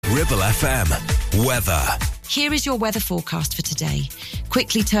Ribble FM. Weather. Here is your weather forecast for today.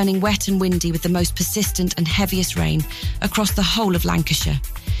 Quickly turning wet and windy with the most persistent and heaviest rain across the whole of Lancashire.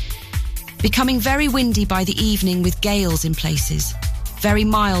 Becoming very windy by the evening with gales in places. Very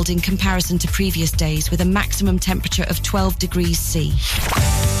mild in comparison to previous days with a maximum temperature of 12 degrees C.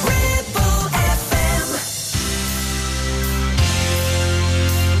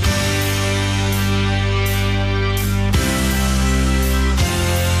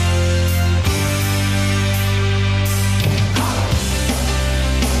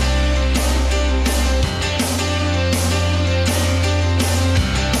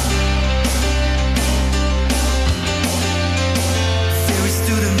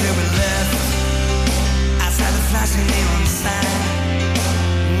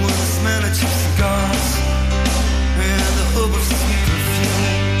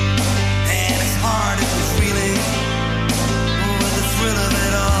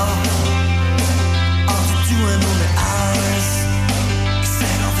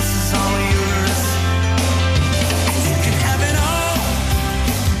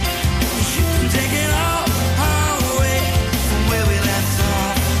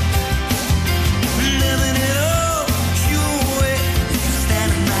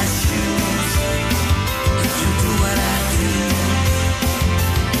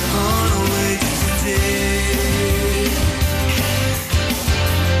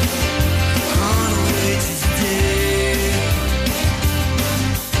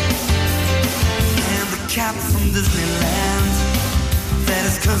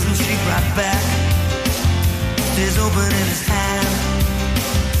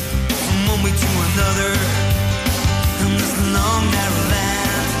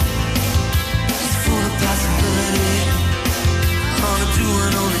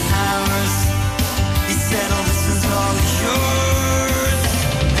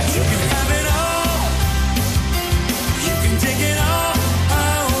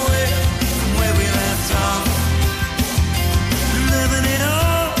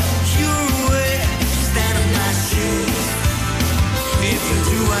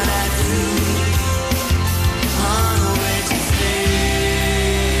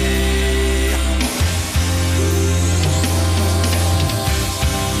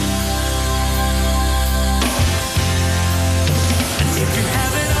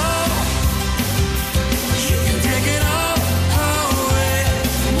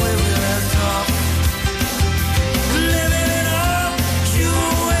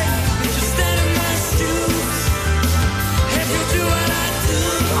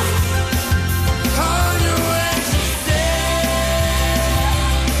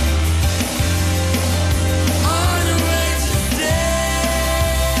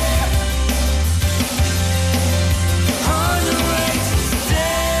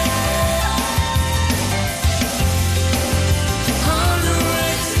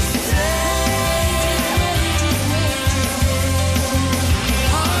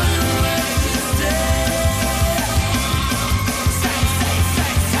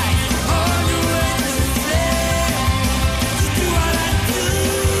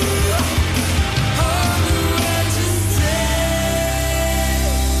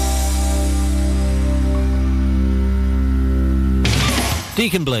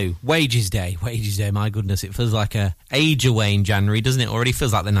 Deacon Blue, Wages Day, my goodness, it feels like a age away in January, doesn't it? Already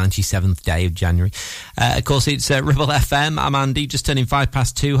feels like the 97th day of January. Of course, it's Ribble FM. I'm Andy, just turning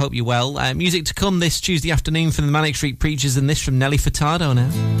 2:05. Hope you're well. Music to come this Tuesday afternoon from the Manic Street Preachers, and this from Nelly Furtado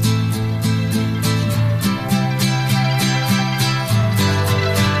now.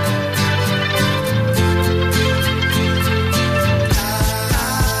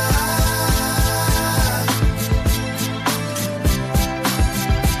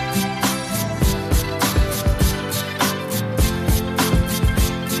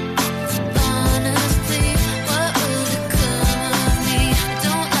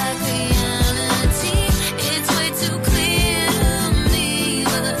 It's way too clear to me,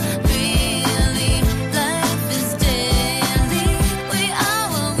 but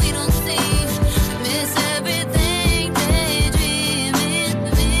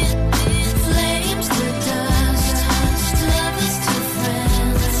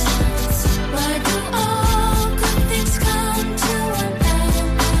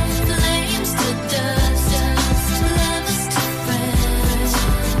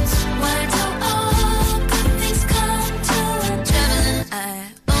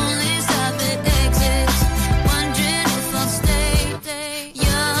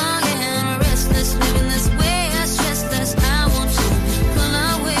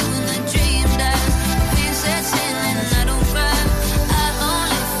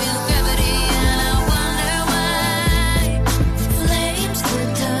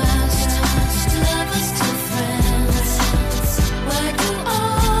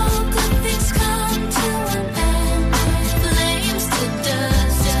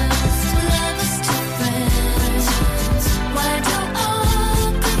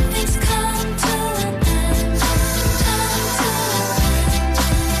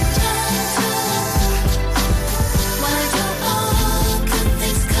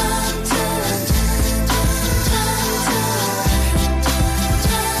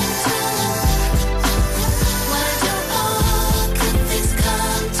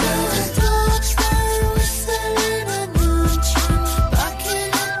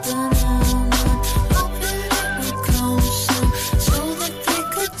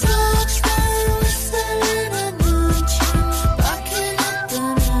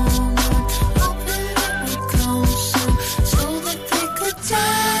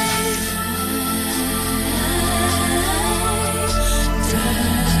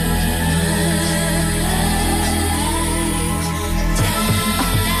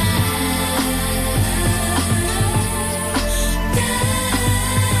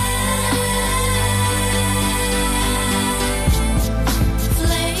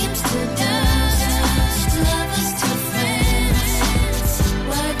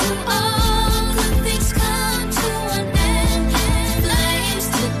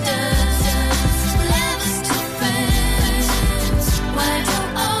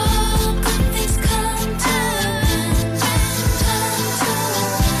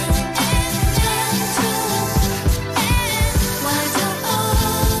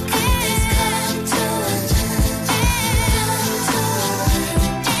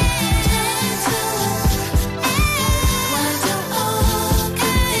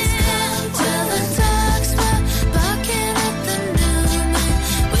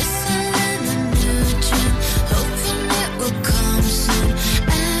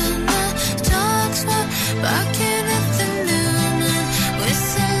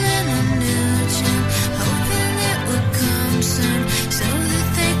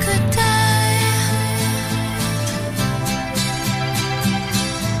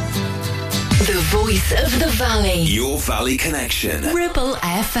voice of the valley. Your Valley Connection. Ribble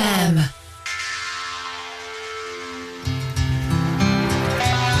FM.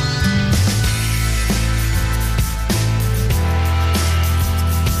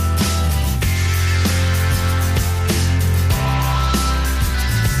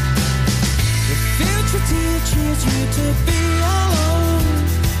 Teaches you to be alone,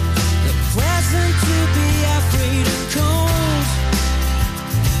 the present to be afraid and cold.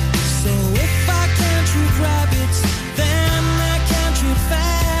 So if I can't treat rabbits, then I can't treat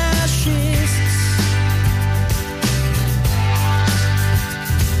fashion.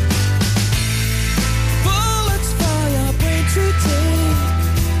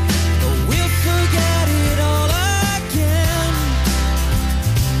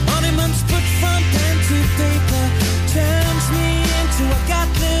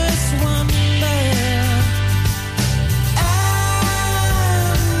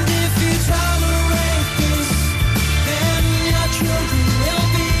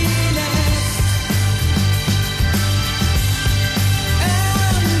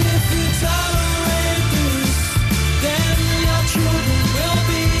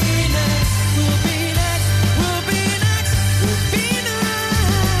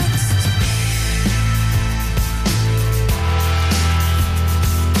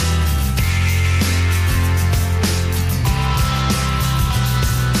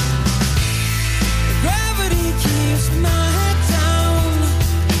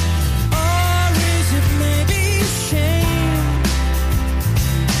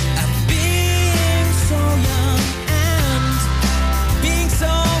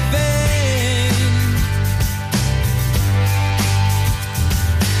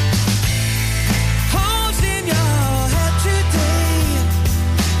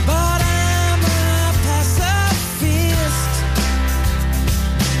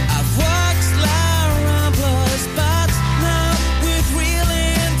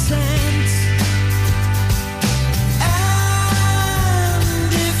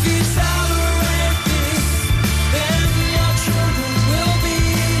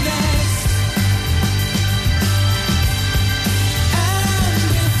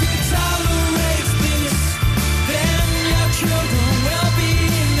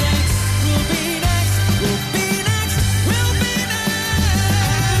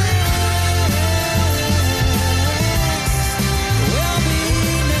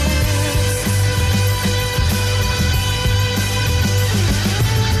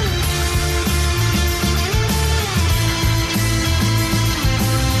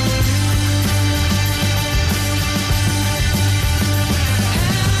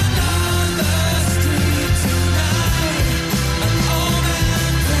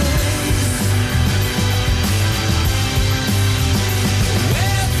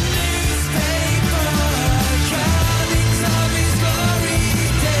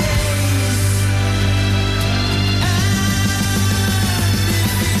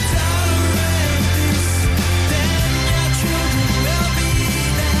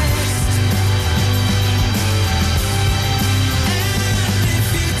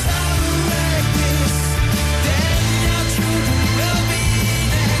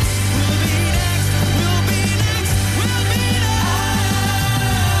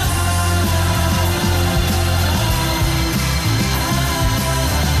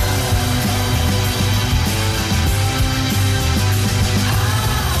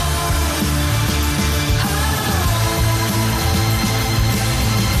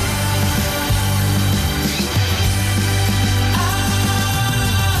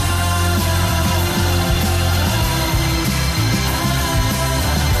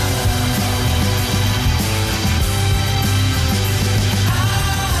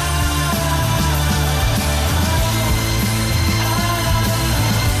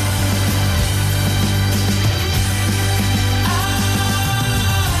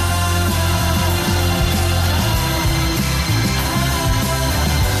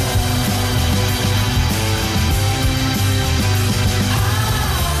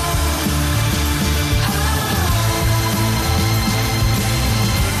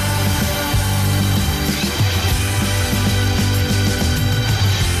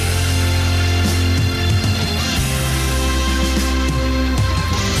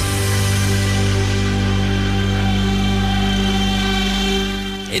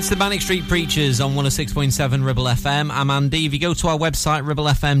 It's the Manic Street Preachers on 106.7 Ribble FM. I'm Andy. If you go to our website,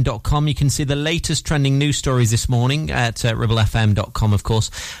 ribblefm.com, you can see the latest trending news stories this morning at ribblefm.com, of course.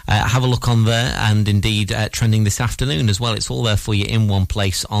 Have a look on there, and indeed trending this afternoon as well. It's all there for you in one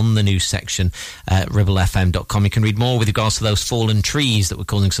place on the news section at ribblefm.com. You can read more with regards to those fallen trees that were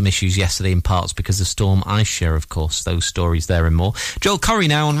causing some issues yesterday in parts because of Storm Aisha, of course. Those stories there and more. Joel Curry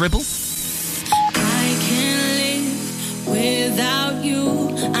now on Ribble. I can't live without you.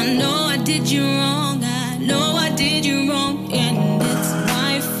 I know I did you wrong. I know I did you wrong, and it's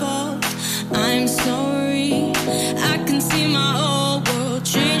my fault. I'm sorry. I can see my whole world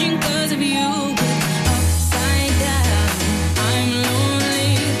changing because of you. Upside down, I'm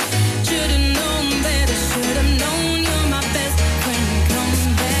lonely. Should've known better. Should've known you're my best friend.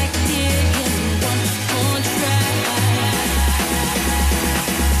 Come back here again, one more try.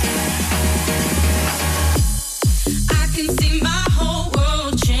 I can see my whole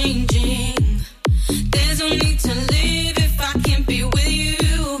world changing. There's no need to live if I can't be with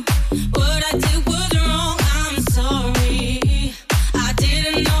you. What I did was wrong, I'm sorry. I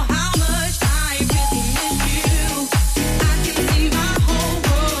didn't know how much I really miss you. I can see my whole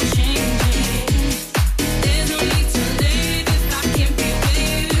world changing. There's no need to live if I can't be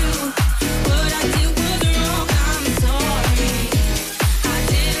with you. What I did was wrong, I'm sorry. I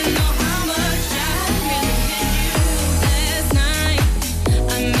didn't know how much I really miss you. Last night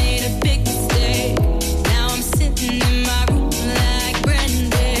I made a big mistake. Now I'm sitting in my room like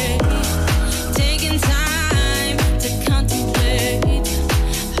Brandy, taking time to contemplate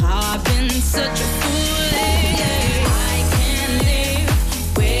how I've been such a fool lately. I can't live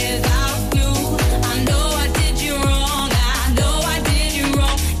without you. I know I did you wrong. I know I did you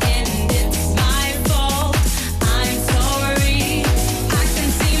wrong, and it's my fault. I'm sorry. I can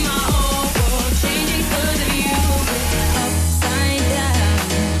see my whole world changing because of you. Upside down,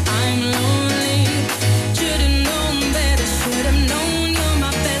 I'm lonely. Should've known better. Should've known you're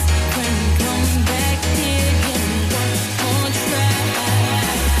my best friend. Come back here again, one more try.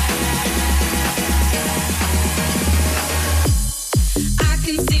 I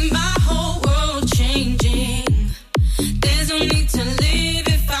can see my whole world changing. There's no need to live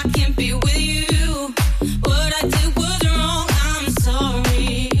if I can't be with you. What I did was wrong, I'm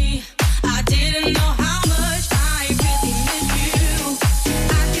sorry. I didn't know how much I really miss you.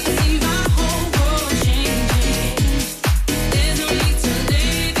 I can see my whole world changing. There's no need to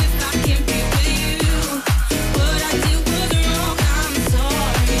live if I can't be with you. What I did was wrong, I'm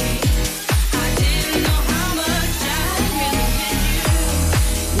sorry. I didn't know how much I really miss you.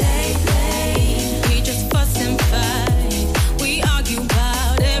 Lately, we just fuss and fight. We argue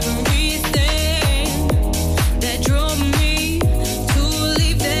about everything that drove me to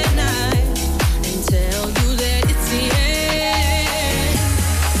leave that night and tell you that it's the end.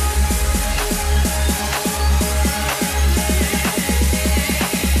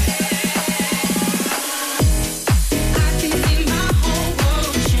 I can see my whole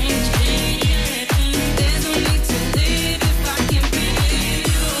world changing. There's no need to live if I can't be with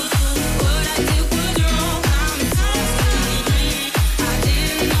you. What I did was wrong, I'm sorry. I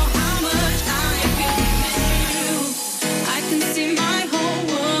didn't know how much I really miss you. I can see my whole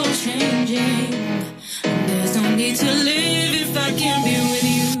world changing. There's no need to live if I can't be with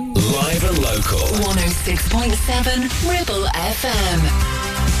you. Live and local. 106.7 Ribble FM.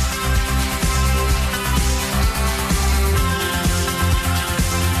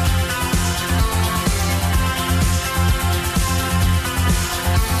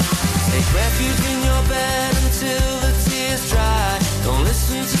 Take refuge in your bed until the tears dry. Don't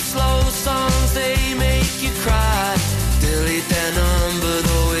listen to slow songs, they make you cry. Delete their number,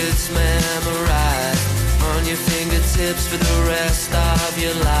 though it's memorized on your fingertips for the rest of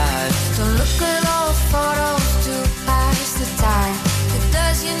your life. Don't look at old photos to pass the time. It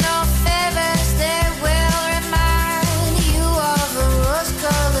does you no favors, they will remind you of a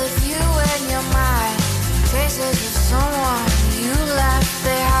rose-colored view in your mind. Traces of someone you left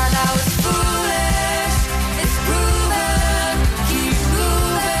behind. I was foolish, it's proven. Keep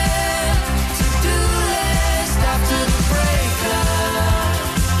moving, to-do list after the breakup.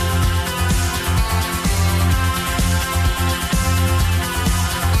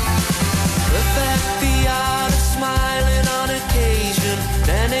 Perfect the art of smiling on occasion.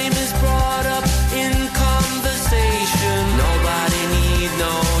 Their name is brought up in conversation. Nobody need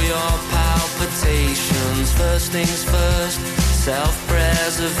know your palpitations. First things first,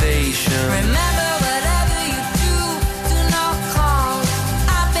 self-preservation. Remember, whatever you do, do not call.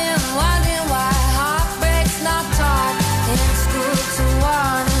 I've been wondering why heartbreak's not taught in school. To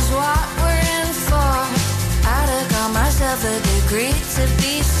warn is what we're in for. I'd have got myself a degree to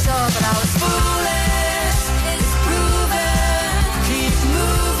be sure, but I was foolish. It's proven. Keep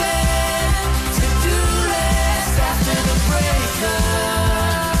moving. To-do list after the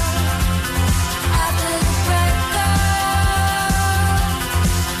breakup. After the breakup.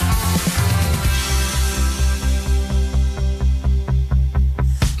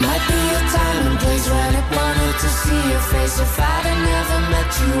 Might be a time and place when I wanted to see your face. If I'd have never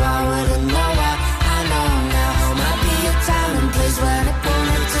met you, I wouldn't know what I know now. Might be a time and place when I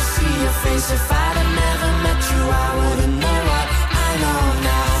wanted to see your face. If I'd have never met you, I wouldn't know what I know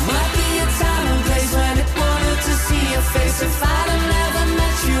now. Might be a time and place when I wanted to see your face. If I'd have never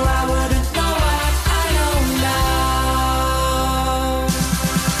met you, I wouldn't know what I know now.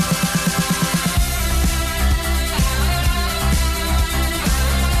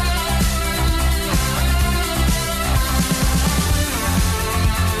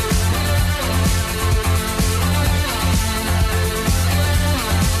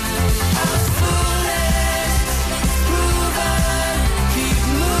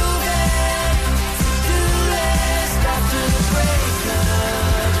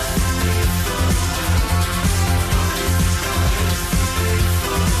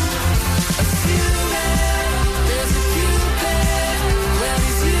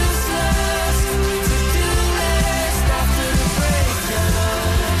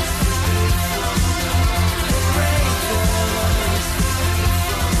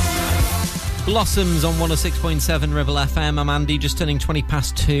 Blossoms on 106.7 Ribble FM. I'm Andy, just turning 20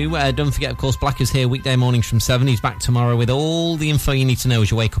 past 2. Don't forget, of course, Black is here weekday mornings from 7. He's back tomorrow with all the info you need to know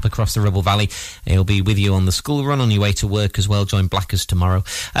as you wake up across the Ribble Valley. He'll be with you on the school run on your way to work as well. Join Blackers tomorrow.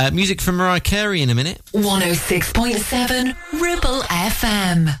 Music from Mariah Carey in a minute. 106.7 Ribble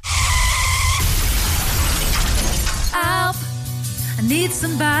FM. Help, I need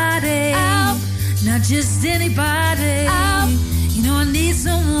somebody. Help, not just anybody. Help, you know I need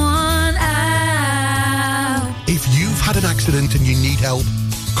someone. Help. If you've had an accident and you need help,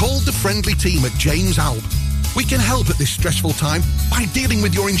 call the friendly team at James Alp. We can help at this stressful time by dealing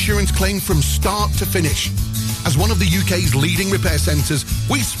with your insurance claim from start to finish. As one of the UK's leading repair centres,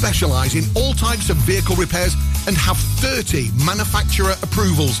 we specialise in all types of vehicle repairs and have 30 manufacturer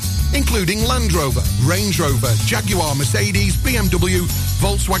approvals, including Land Rover, Range Rover, Jaguar, Mercedes, BMW,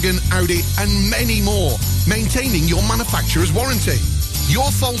 Volkswagen, Audi and many more, maintaining your manufacturer's warranty.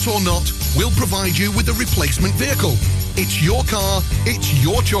 Your fault or not, we'll provide you with a replacement vehicle. It's your car, it's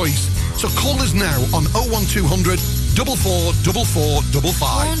your choice. So call us now on 01200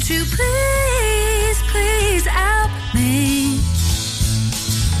 444455. Won't you please help me?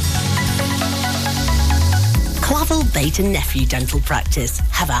 Clavel Bait and Nephew Dental Practice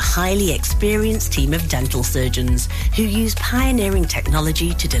have a highly experienced team of dental surgeons who use pioneering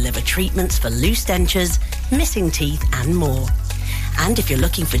technology to deliver treatments for loose dentures, missing teeth and more. And if you're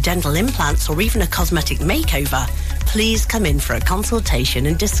looking for dental implants or even a cosmetic makeover, please come in for a consultation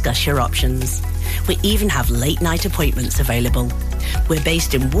and discuss your options. We even have late night appointments available. We're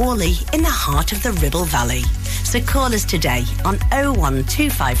based in Worley in the heart of the Ribble Valley. So call us today on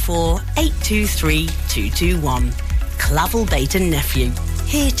 01254 823 221. Clavel Bait and Nephew,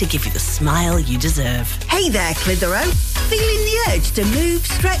 here to give you the smile you deserve. Hey there, Clitheroe. Feeling the urge to move,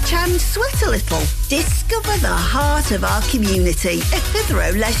 stretch and sweat a little? Discover the heart of our community at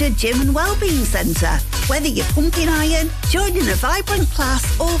Clitheroe Leisure Gym and Wellbeing Centre. Whether you're pumping iron, joining a vibrant class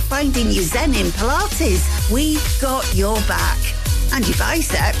or finding your zen in Pilates, we've got your back. And your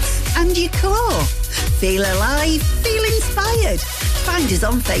biceps and your core. Feel alive, feel inspired. Find us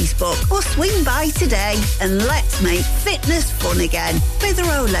on Facebook or swing by today and let's make fitness fun again.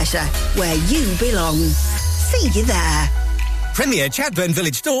 Clitheroe Leisure, where you belong. See you there. Premier Chadburn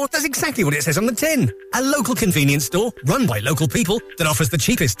Village Store does exactly what it says on the tin. A local convenience store run by local people that offers the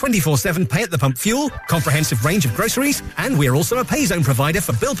cheapest 24/7 pay-at-the-pump fuel, comprehensive range of groceries, and we're also a pay zone provider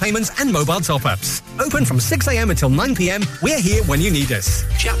for bill payments and mobile top-ups. Open from 6 a.m. until 9 p.m. We're here when you need us.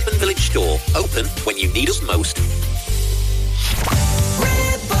 Chapman Village Store, open when you need us most.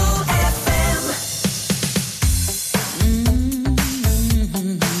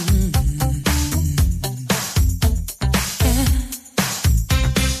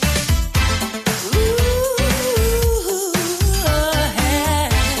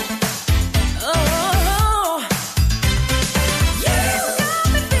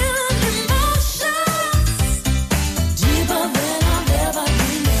 Deeper than I've ever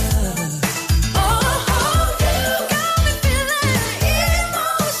been. Oh,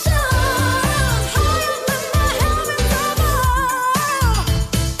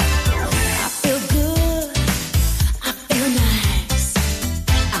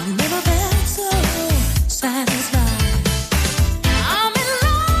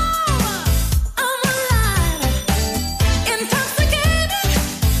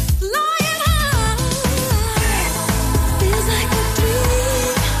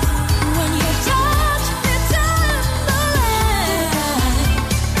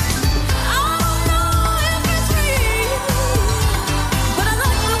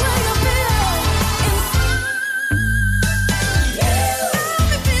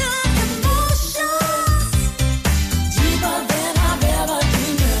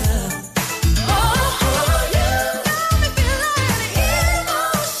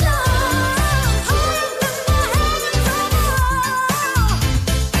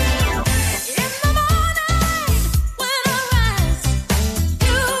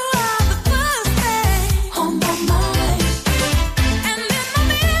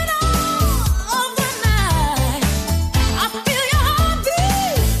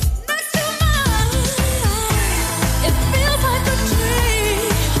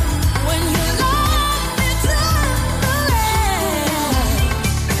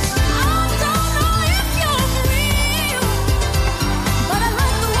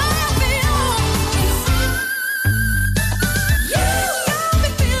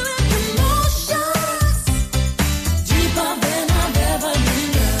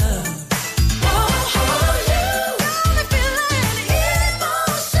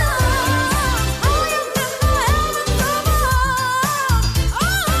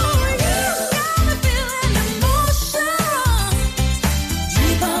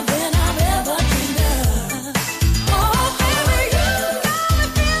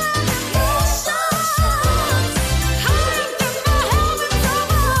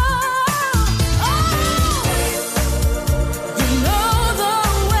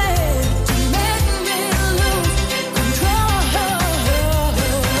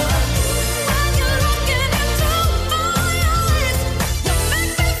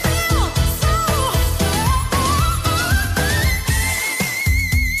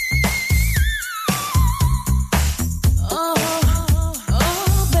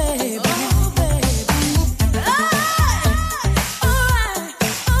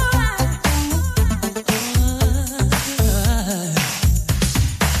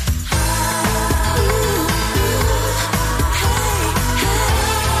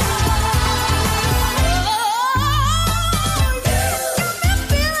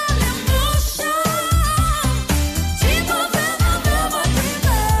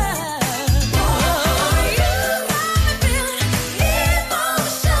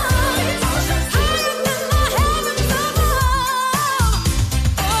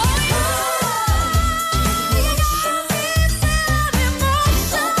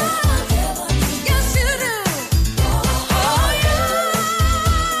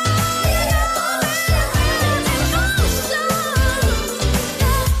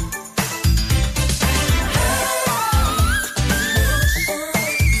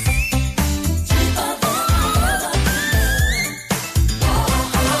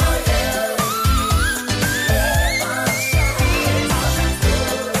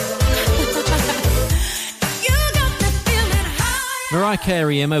 Mariah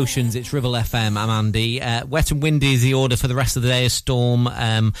Carey, Emotions, it's Ribble FM, I'm Andy. Wet and windy is the order for the rest of the day, a storm.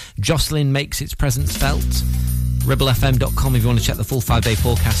 Jocelyn makes its presence felt. RibbleFM.com if you want to check the full 5-day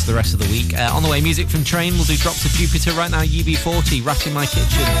forecast for the rest of the week. On the way, music from Train. We'll do Drops of Jupiter right now, UB40, Rat in My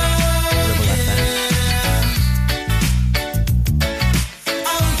Kitchen. Ribble FM.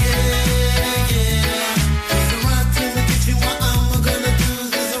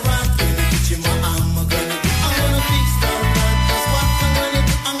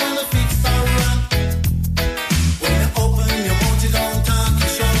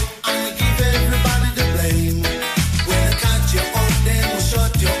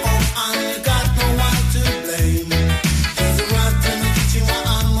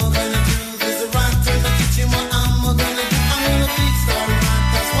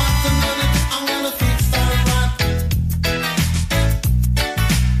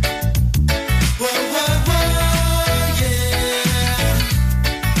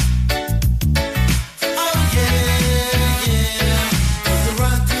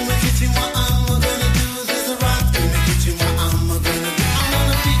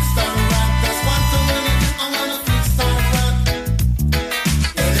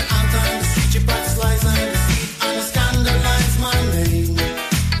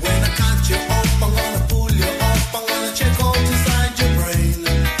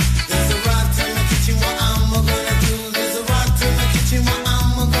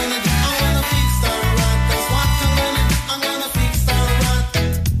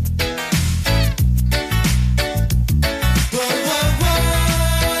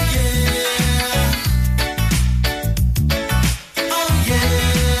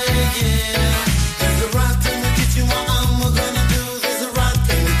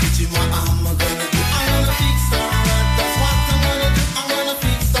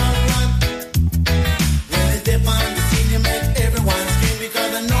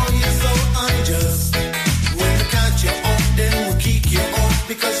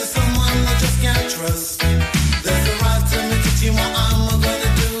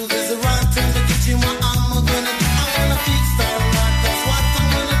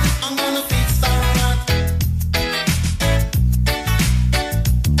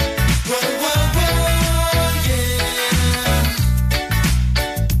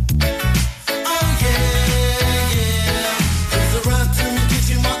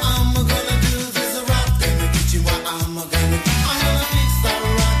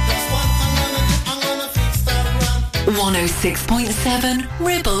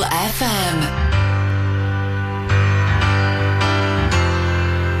 Ribble FM.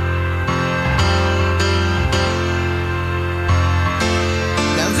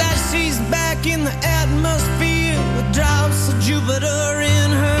 Now that she's back in the atmosphere with drops of Jupiter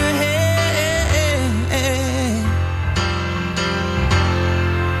in her head,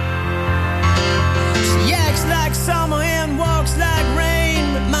 she acts like summer and walks like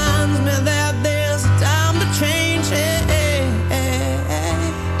rain, reminds me that there's a time to change.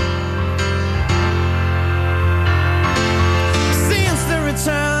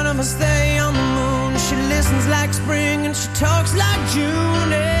 Return of a stay on the moon, she listens like spring and she talks like June.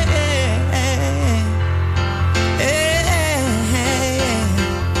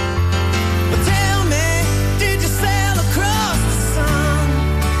 But tell me, did you sail across the sun?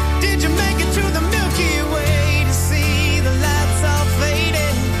 Did you make it to the Milky Way to see the lights all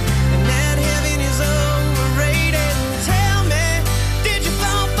faded and that heaven is overrated? Tell me, did you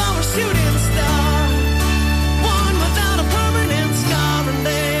fall for a shooting star? One without a permanent scar, and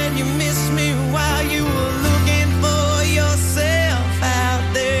then you missed me while you were looking for yourself out.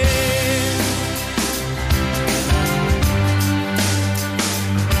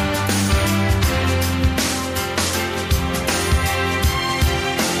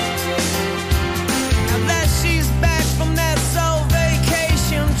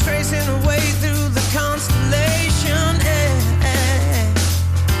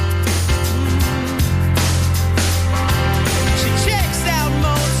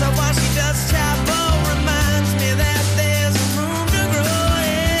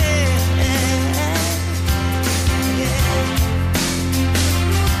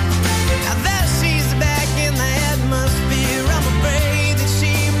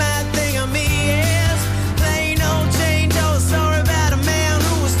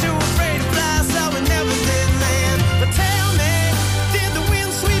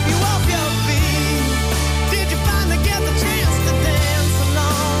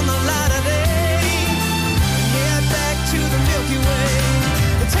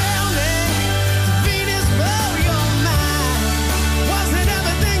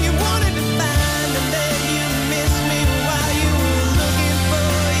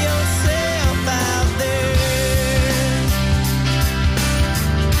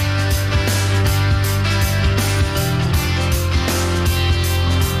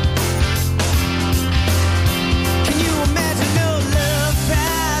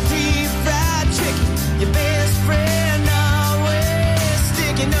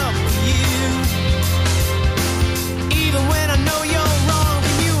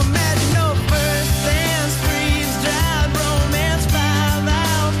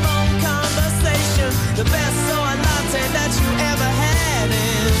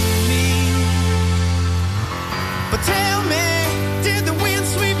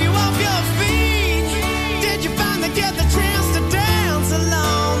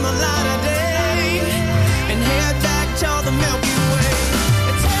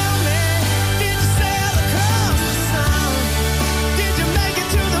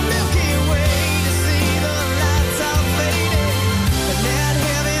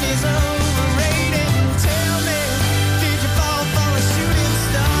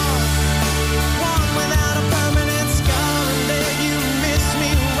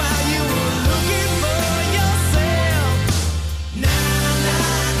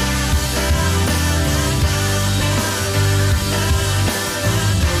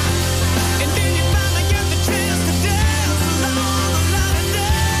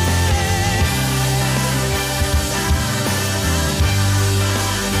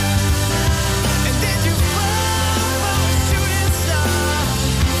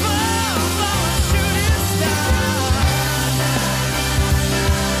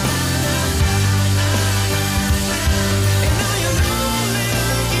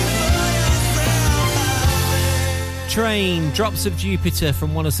 Train, Drops of Jupiter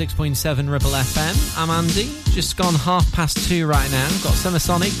from 106.7 Ribble FM. I'm Andy. Just gone 2:30 right now. Got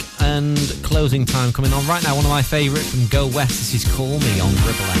Semisonic and Closing Time coming on right now. One of my favourite from Go West. This is Call Me on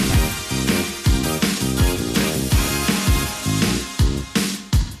Ribble FM.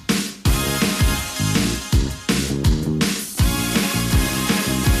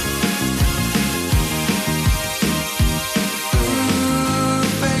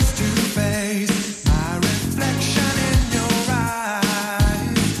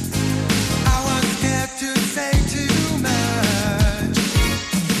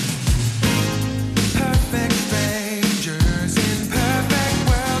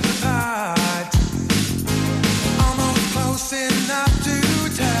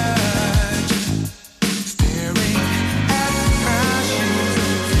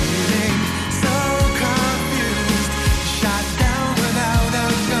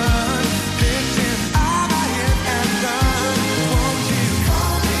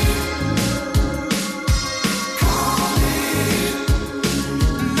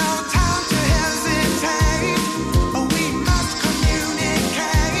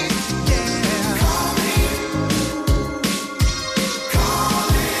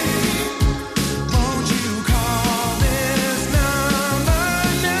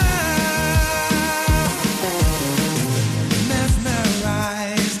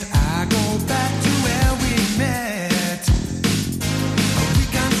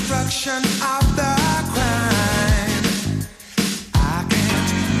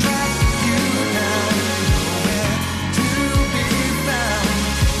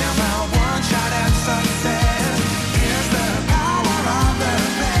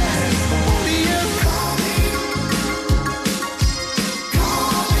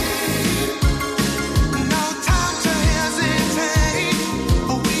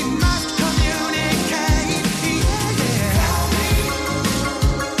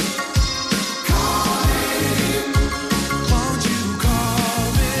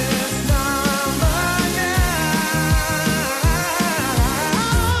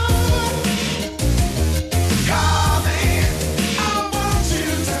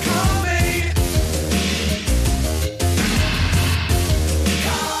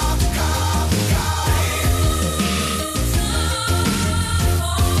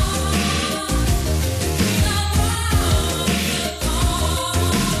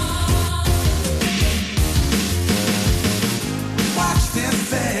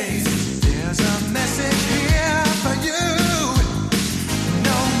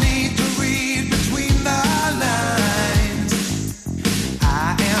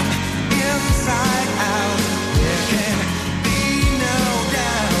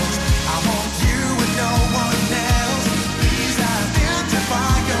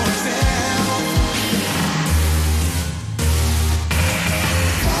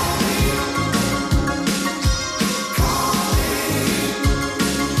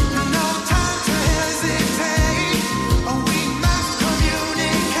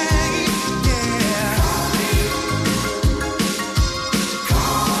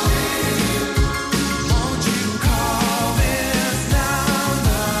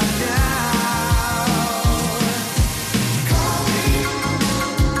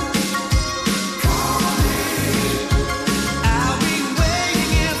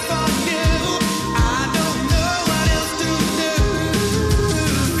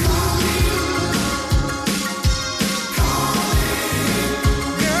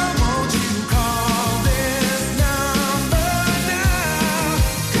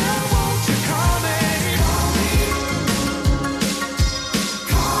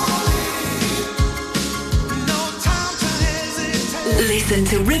 Listen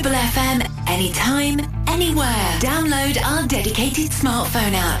to Ribble FM anytime, anywhere. Download our dedicated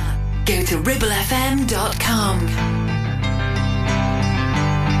smartphone app. Go to ribblefm.com.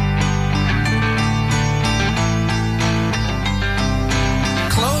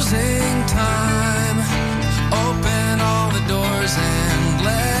 Closing time. Open all the doors and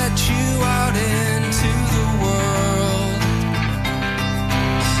let you out into the world.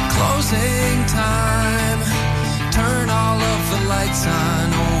 Closing time. Turn all of the lights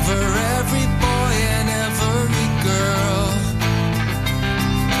on over every boy and every girl.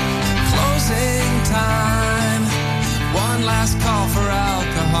 Closing time. One last call for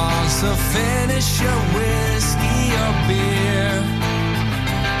alcohol, so finish your whiskey or beer.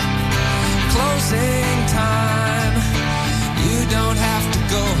 Closing time. You don't have to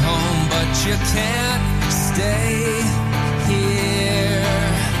go home, but you can't stay here.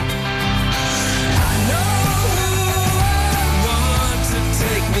 I know who I want to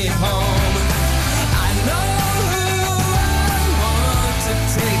take me home. I know who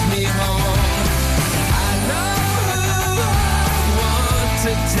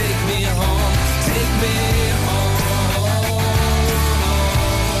me home.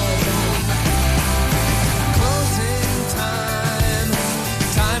 Closing time,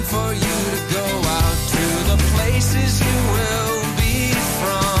 time for you to go out to the places you will be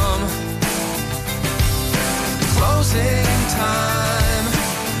from. Closing time,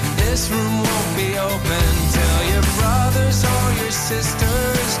 this room won't be open till your brothers or your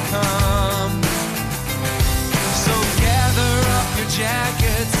sisters come. So gather up your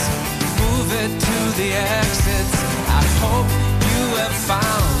jackets, move it to the exits. I hope you have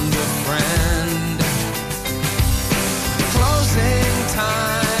found a friend. Closing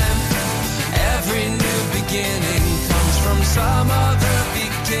time, every new beginning comes from some other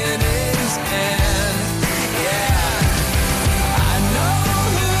beginning's end. Yeah, I know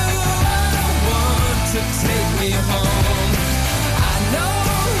who I want to take me home. I know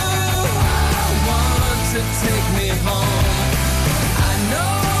who I want to take me home. I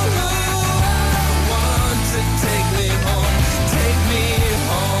know who I want to take me home. Take me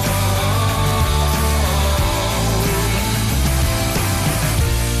home.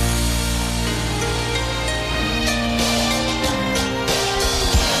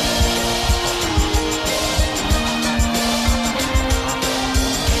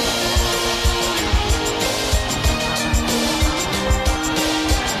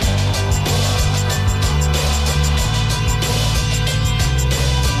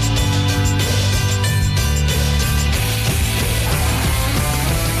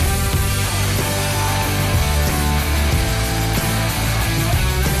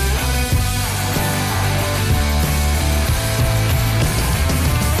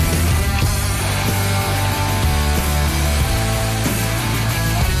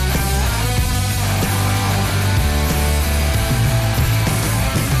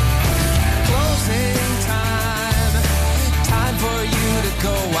 Closing time, time for you to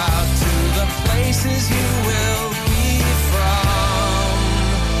go out to the places you will be from.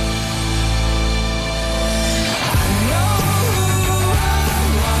 I know who I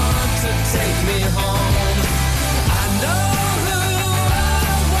want to take me home. I know who I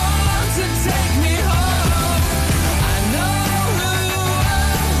want to take me home. I know who I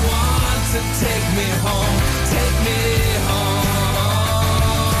want to take me home. Take me home.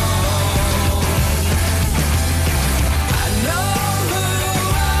 I know who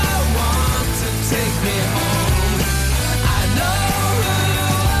I want to take me home. I know who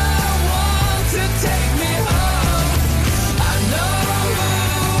I want to take me home. I know who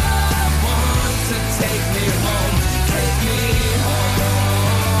I want to take me home. Take me home.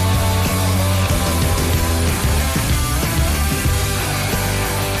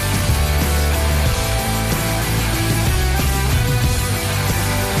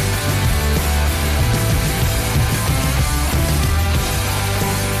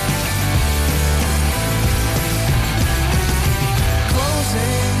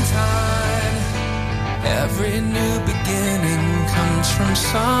 Closing time, every new beginning comes from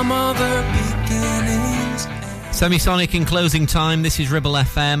some other beginnings. Semisonic in closing time. This is Ribble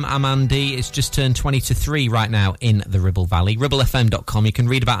FM. I'm Andy. It's just turned 20 to 3 right now in the Ribble Valley. RibbleFM.com. You can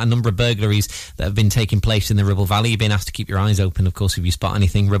read about a number of burglaries that have been taking place in the Ribble Valley. You've been asked to keep your eyes open, of course, if you spot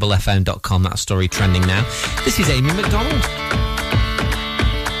anything. RibbleFM.com. That story trending now. This is Amy McDonald.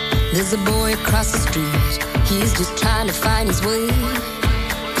 There's a boy across the street, he's just trying to find his way.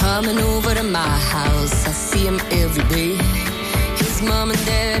 Coming over to my house, I see him every day. His mom and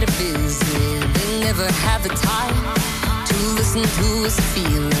dad are busy, they never have the time to listen to his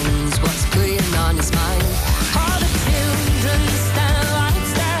feelings, what's playing on his mind. All the children stand like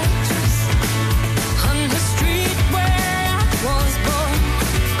statues on the street where I was born.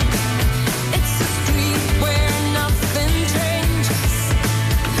 It's a street where nothing changes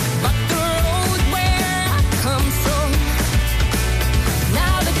but the road where I come from.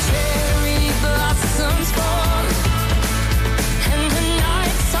 Now the cherry blossoms fall and the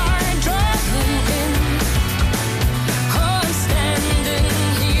nights are drawing in. Oh, I'm standing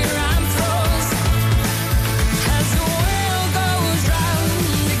here, I'm frozen as the world goes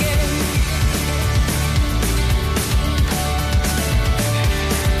round again.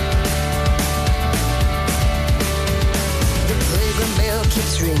 The playground bell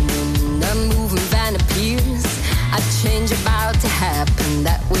keeps ringing, a moving van appears. A change about to happen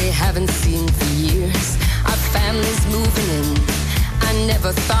that we haven't seen for years. Our family's moving in, I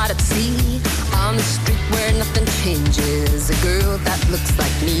never thought I'd see. On the street where nothing changes, a girl that looks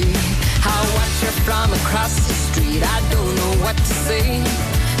like me. I watch her from across the street, I don't know what to say.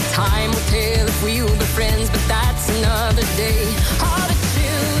 Time will tell if we'll be friends, but that's another day. All the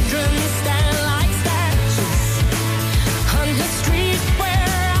children stand like statues on the street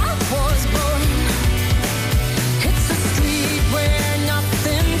where I was born.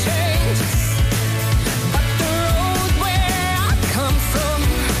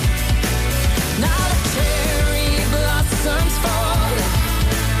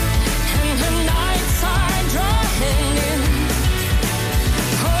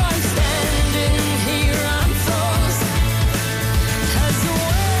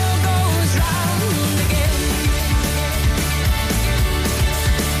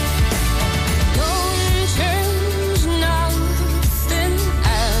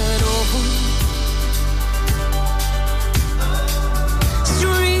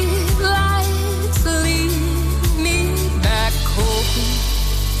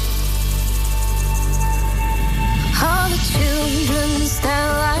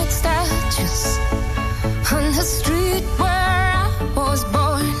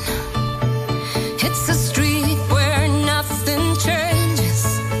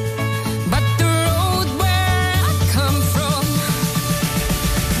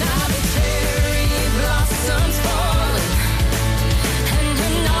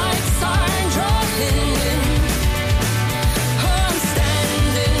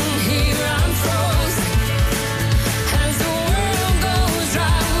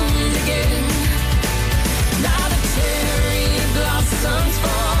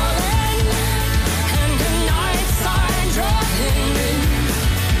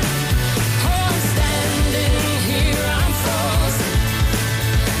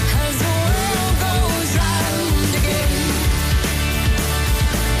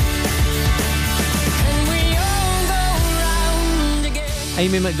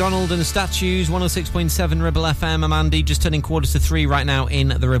 Amy McDonald and the Statues, 106.7 Ribble FM. I'm Andy, just turning 2:45 right now in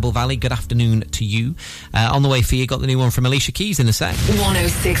the Ribble Valley. Good afternoon to you. On the way for you, got the new one from Alicia Keys in a sec.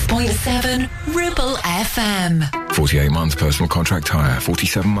 106.7 Ribble FM. 48-month personal contract hire,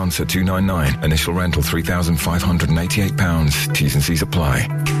 47 months at $299. Initial rental £3,588. T's and C's apply.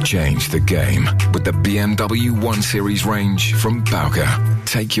 Change the game with the BMW 1 Series range from Bowker.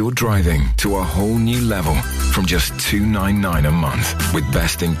 Take your driving to a whole new level from just $299 a month with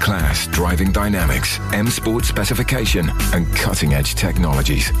best-in-class driving dynamics, M-Sport specification and cutting-edge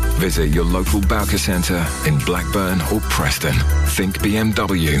technologies. Visit your local Bowker Centre in Blackburn or Preston. Think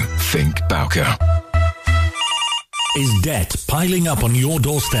BMW. Think Bowker. Is debt piling up on your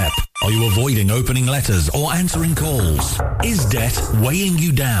doorstep? Are you avoiding opening letters or answering calls? Is debt weighing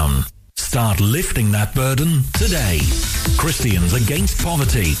you down? Start lifting that burden today. Christians Against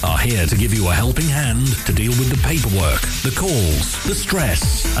Poverty are here to give you a helping hand to deal with the paperwork, the calls, the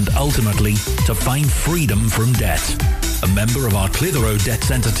stress, and ultimately to find freedom from debt. A member of our Clitheroe Debt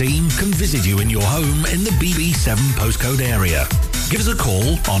Centre team can visit you in your home in the BB7 postcode area. Give us a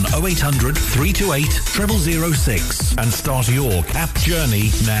call on 0800 328 0006 and start your CAP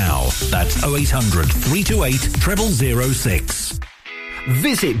journey now. That's 0800 328 0006.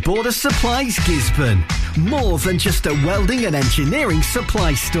 Visit Border Supplies Gisborne. More than just a welding and engineering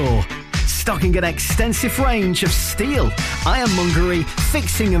supply store. Stocking an extensive range of steel, ironmongery,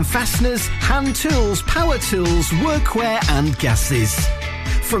 fixing and fasteners, hand tools, power tools, workwear and gases.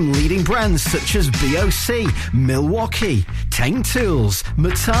 From leading brands such as BOC, Milwaukee, Teng Tools,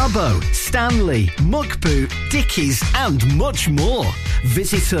 Metabo, Stanley, Muckboot, Dickies and much more.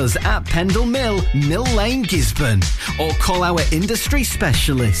 Visit us at Pendle Mill, Mill Lane, Gisborne, or call our industry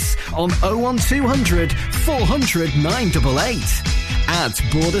specialists on 01200 400 988. At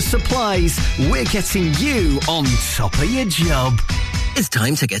Border Supplies, we're getting you on top of your job. It's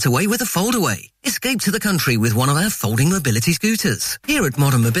time to get away with a foldaway. Escape to the country with one of our folding mobility scooters. Here at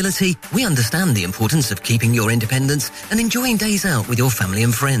Modern Mobility, we understand the importance of keeping your independence and enjoying days out with your family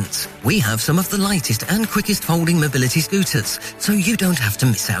and friends. We have some of the lightest and quickest folding mobility scooters, so you don't have to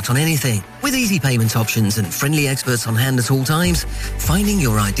miss out on anything. With easy payment options and friendly experts on hand at all times, finding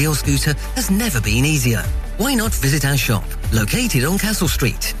your ideal scooter has never been easier. Why not visit our shop, located on Castle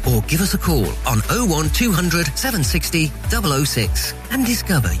Street, or give us a call on 01200 760 006 and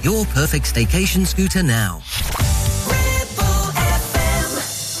discover your perfect staycation scooter now.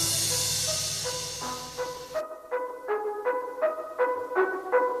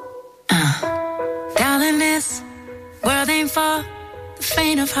 Darling, this world ain't for the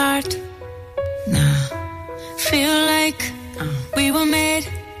faint of heart. Nah, feel like we were made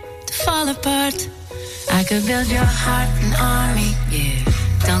to fall apart. I could build your heart an army, yeah.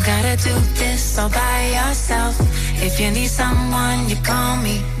 Don't gotta do this all by yourself. If you need someone, you call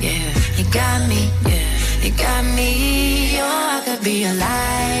me, yeah. You got me, yeah. You got me, oh, I could be a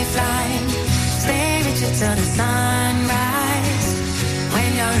lifeline. Stay with you till the sunrise.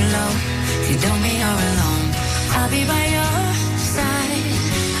 When you're alone, you don't mean you're alone. I'll be by your side.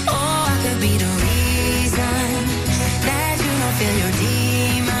 Oh, I could be the reason that you don't feel your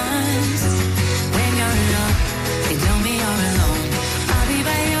demons. When you're alone, you don't mean you're alone. I'll be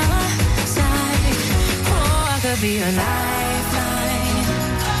by your side. Oh, I could be a lifeline.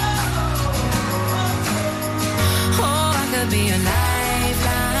 Oh, I could be a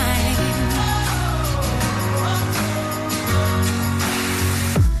lifeline.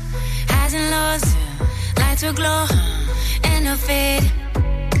 Highs and lows, lights will glow and they'll fade.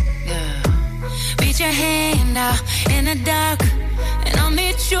 Yeah. Reach your hand out in the dark and I'll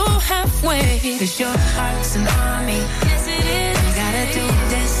meet you halfway. 'Cause your heart's an army. Yes, it is. You gotta do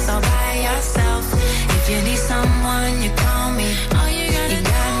this all by yourself. If you need someone, you call me. Oh, you got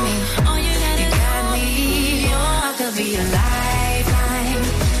me. Oh, you got me. Oh, I could be a lifeline.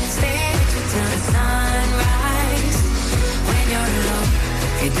 Stay with you till the sunrise. When you're alone,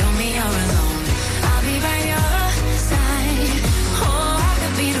 you don't mean you're alone. I'll be by your side. Oh, I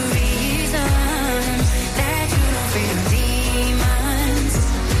could be the reason that you don't fear demons.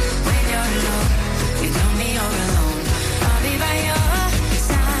 When you're alone, you don't mean you're alone. I'll be by your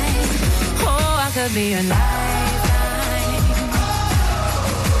side. Oh, I could be a lifeline.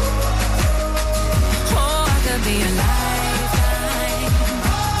 Oh, I could be a lifeline.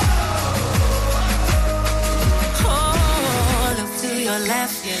 Oh, look to your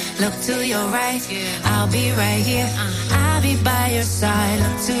left, look to your right. I'll be right here. I'll be by your side.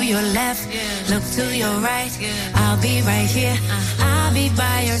 Look to your left, look to your right. I'll be right here. I'll be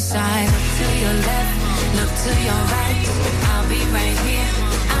by your side. Look to your left, look to your right. I'll be right here.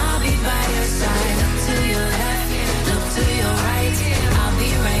 I'll be by your side. Look to your left, look to your right. I'll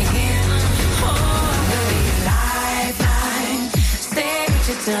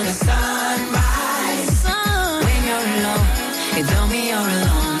till the sunrise. When you're alone, you tell me you're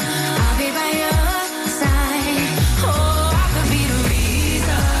alone. I'll be by your side. Oh, I could be the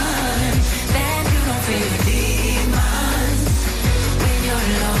reason that you don't feel demons when you're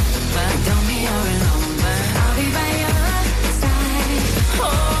alone. But tell me you're alone. But I'll be by your side.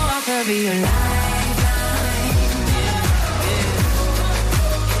 Oh, I could be your lifeline.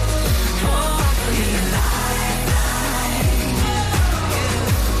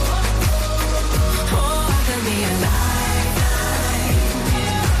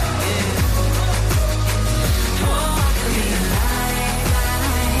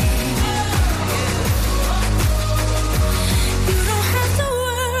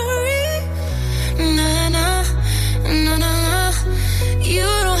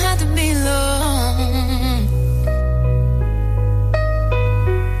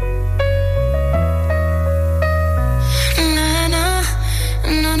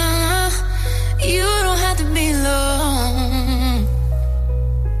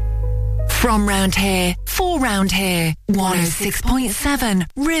 From round here, for round here, 106.7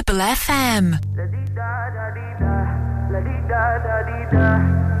 Ribble FM.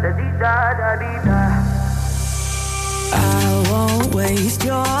 I won't waste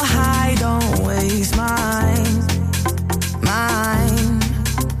your high, don't waste mine.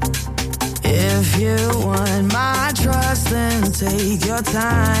 If you want my trust, then take your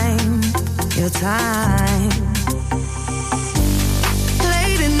time.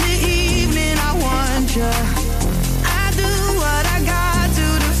 Late in the evening, I want you. I do what I got to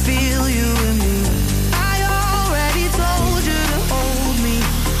feel you and me. I already told you to hold me.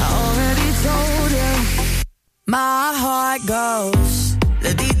 I already told you. My heart goes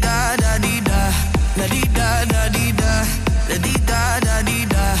la-dee-da-da-dee-da, la-dee-da-da-dee-da,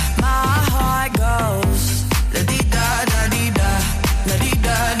 la-dee-da-da-dee-da. My heart goes la-dee-da-da-dee-da,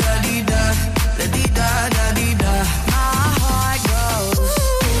 la-dee-da-da-dee-da, la-dee-da-da-dee-da. My heart goes.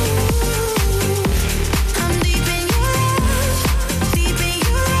 I'm deep in your love, deep in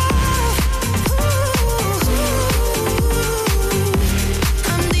your love.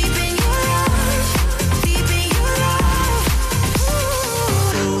 I'm deep in your love, deep in your love.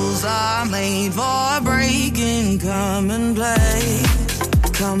 Rules are made for breaking. Come and play,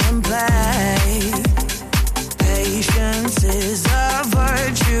 come and play. Patience is a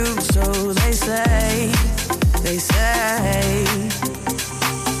virtue, so they say, they say.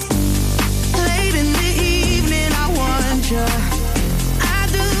 Late in the evening, I want you. I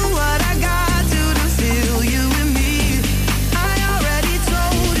do what I got to feel you and me. I already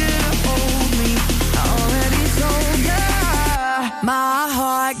told you to hold me. I already told you. My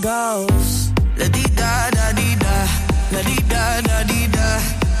heart goes la-dee-da-da-dee-da, la-dee-da-da-dee-da,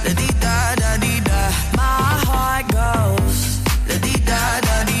 la-dee-da-da-dee-da. My heart goes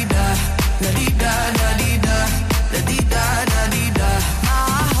la-dee-da-da-dee-da, la-dee-da-da-dee-da, la-dee-da-da-dee-da. My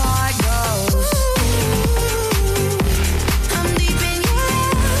heart goes. I'm deep in your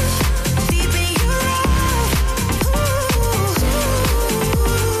love, deep in your love.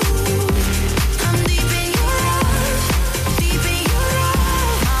 I'm deep in your love, deep in your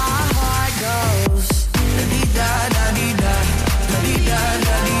love. My heart goes la-dee-da-da-dee-da,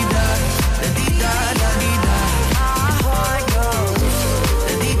 la-dee-da-da-dee-da, la-dee-da-da-dee-da. My heart goes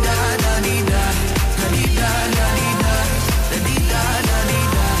la-dee-da-da-dee-da, la-dee-da-da-dee-da,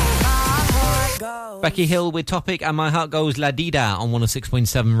 la-dee-da-da-dee-da. My heart goes. Becky Hill with Topic and My Heart Goes La Dida on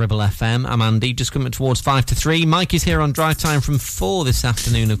 106.7 Ribble FM. I'm Andy, just coming towards 5 to 3. Mike is here on drive time from 4 this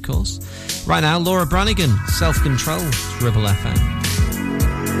afternoon, of course. Right now, Laura Branigan, Self-Control, Ribble FM.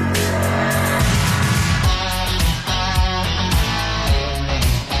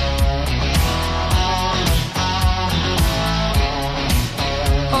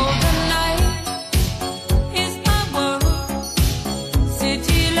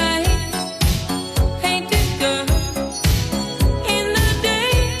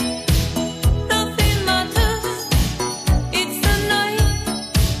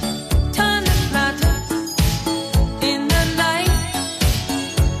 In the night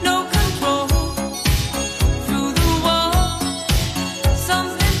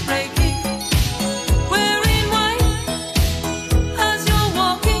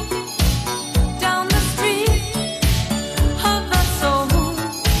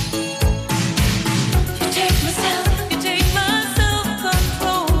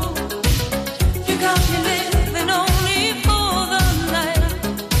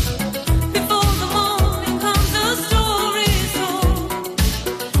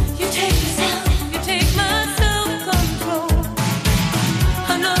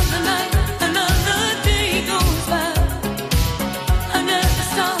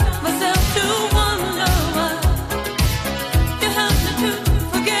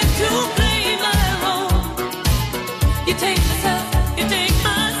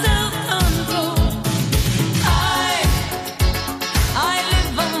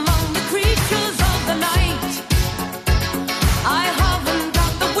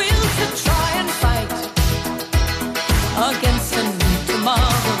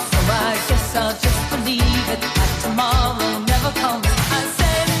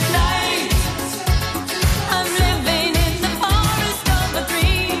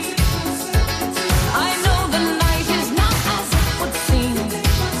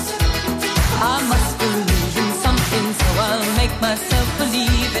make myself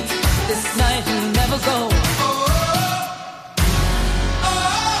believe it. This night will never go.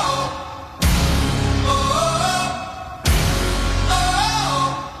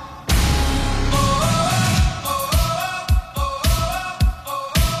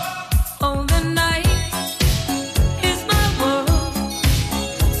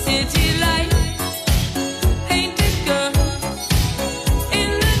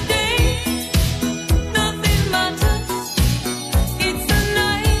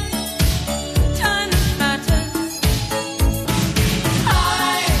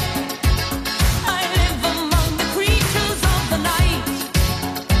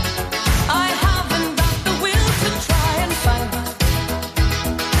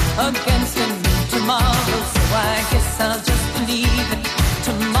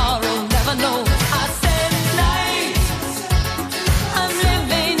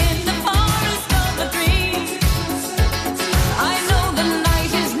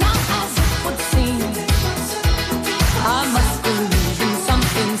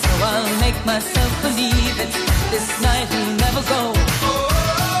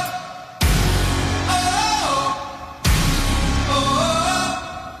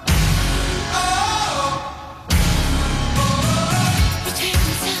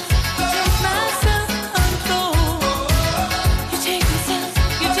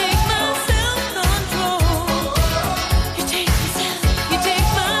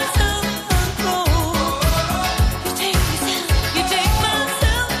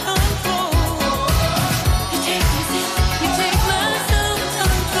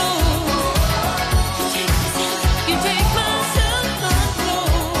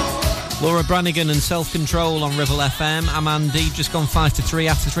 Brannigan and Self-Control on Ribble FM. I'm Andy, just gone 5 to 3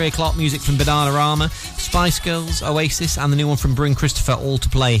 after 3 o'clock. Music from Bananarama, Spice Girls, Oasis, and the new one from Bryn Christopher, all to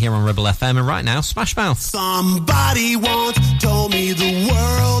play here on Ribble FM. And right now, Smash Mouth. Somebody once told me the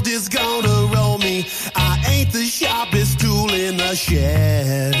world is gonna roll me. I ain't the sharpest tool in the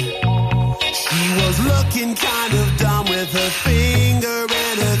shed. She was looking kind of dumb with her finger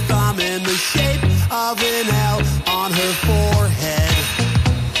and her thumb in the shape of an L on her forehead.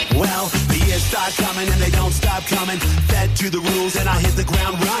 Well, the years start coming and they don't stop coming. Fed to the rules and I hit the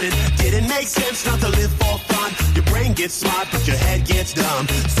ground running. Didn't make sense not to live for fun. Your brain gets smart but your head gets dumb.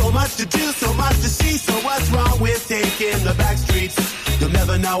 So much to do, so much to see. So what's wrong with taking the back streets? You'll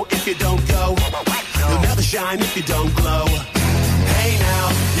never know if you don't go. You'll never shine if you don't glow. Hey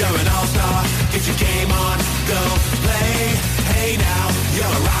now, you're an all-star. Get your game on, go play. Hey now, you're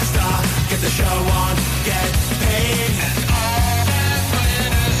a rock star. Get the show on, get paid.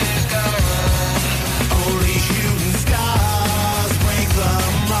 Only shooting stars break the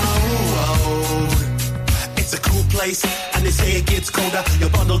mold. It's a cool place, and they say it gets colder.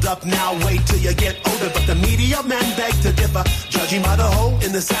 You're bundled up now, wait till you get older. But the media men beg to differ, judging by the hole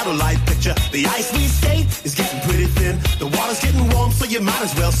in the satellite picture. The ice we skate is getting pretty thin. The water's getting warm, so you might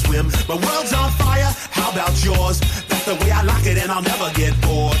as well swim. My world's on fire, how about yours? That's the way I like it, and I'll never get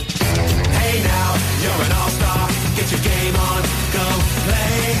bored. Hey now, you're an all-star. Get your game on, go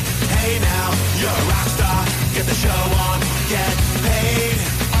play. Hey now, you're a rock star. Get the show on, get paid.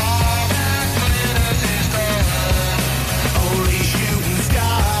 All that glitters is gold. Only shooting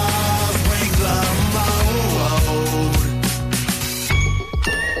stars break the mold.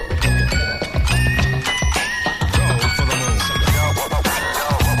 Go for the moon. Go for the moon.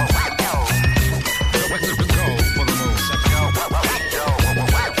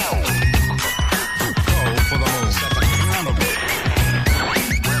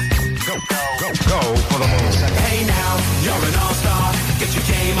 Go for the moon. Hey now, you're an all-star. Get your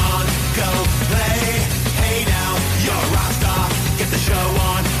game on, go play. Hey now, you're a rock star. Get the show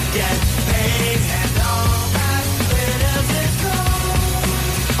on, get paid. And all that glitters is gold.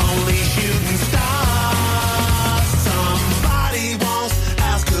 Only shooting stars. Somebody once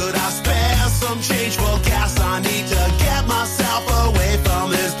asked, could I spare some change for gas? I need to get myself away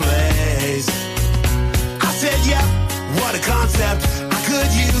from this place. I said, yeah, what a concept.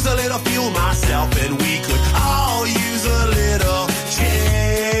 Could use a little fuel myself, and we could all use a little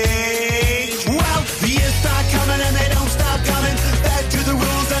change. Well, the years start coming and they don't stop coming. Back to the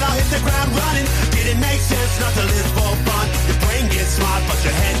rules and I'll hit the ground running. Didn't make sense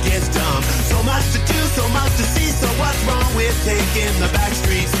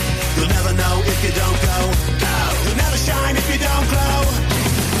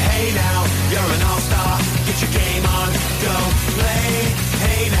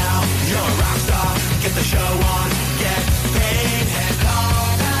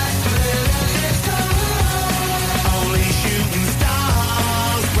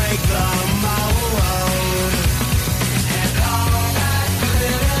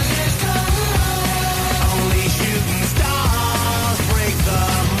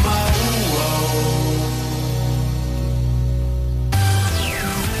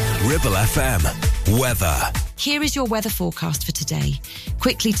Ribble FM. Weather. Here is your weather forecast for today.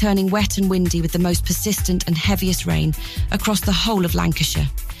 Quickly turning wet and windy with the most persistent and heaviest rain across the whole of Lancashire.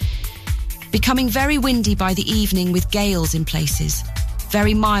 Becoming very windy by the evening with gales in places.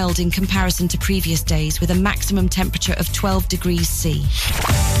 Very mild in comparison to previous days with a maximum temperature of 12 degrees C.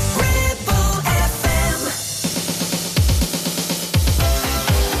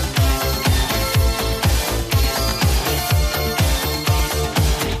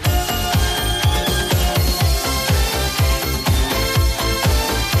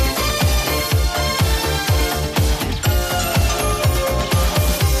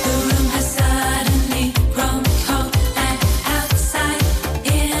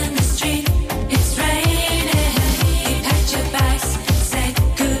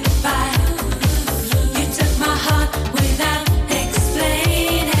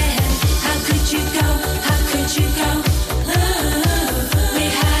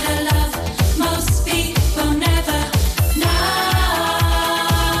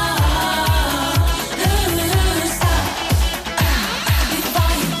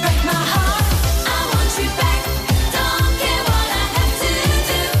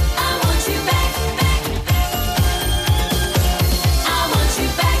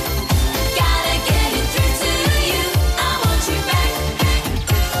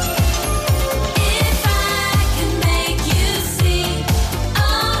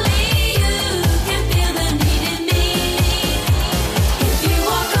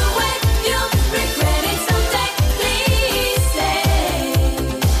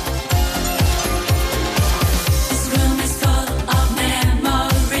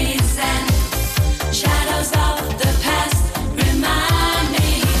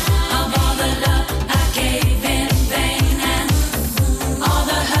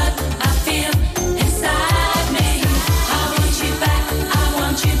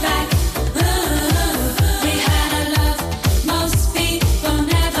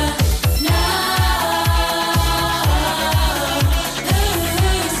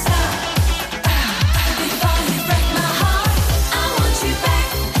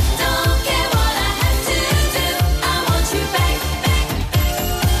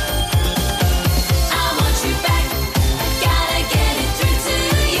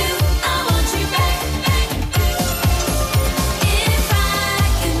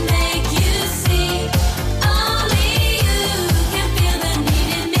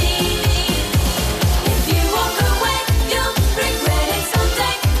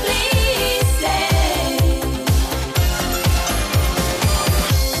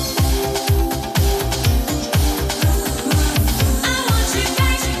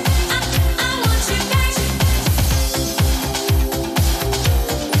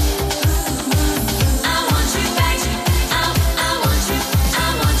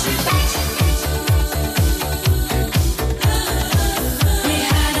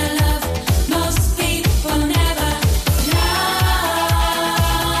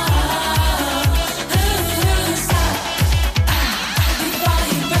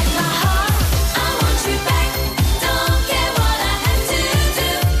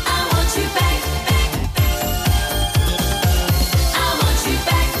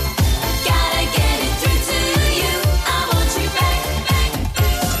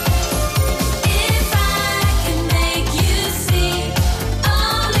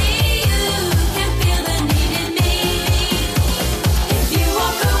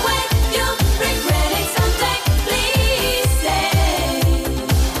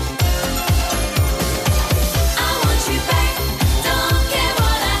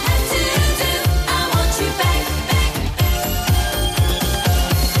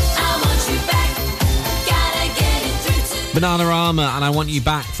 Bananarama and I Want You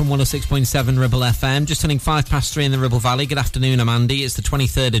Back from 106.7 Ribble FM. Just turning 3:05 in the Ribble Valley. Good afternoon, I'm Andy. It's the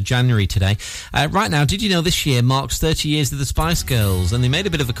 23rd of January today. Right now, did you know this year marks 30 years of the Spice Girls? And they made a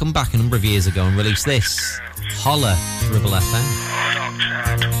bit of a comeback a number of years ago and released this. Holler to Ribble FM.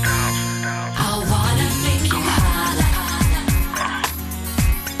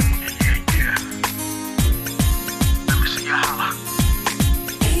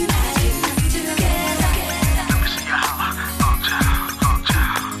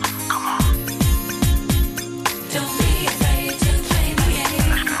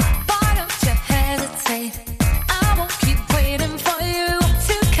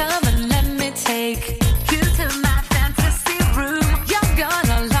 You to my fantasy room. You're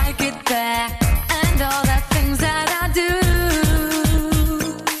gonna like it there.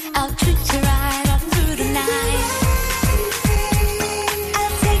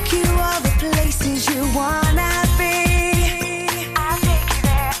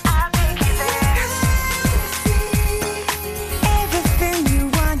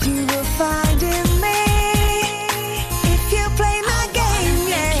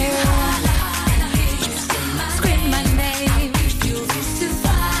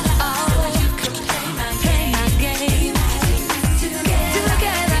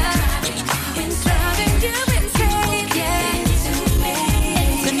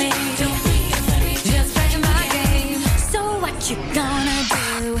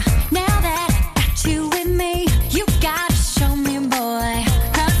 do. Now that I got you with me, you gotta show me, boy.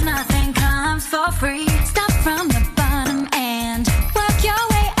 'Cause nothing comes for free. Start from the bottom and work your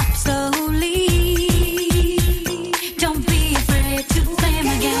way up slowly. Don't be afraid to play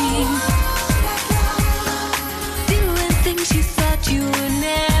my game. Doing things you thought you would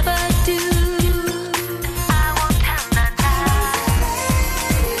never do. I won't tell none.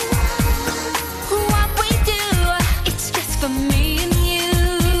 What we do, it's just for me and you.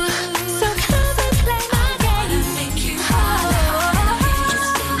 So come and play my game. Make you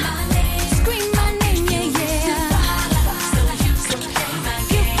scream my name, yeah, yeah. So you can play my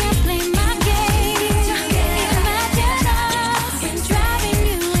game. You can play my game. Imagine us driving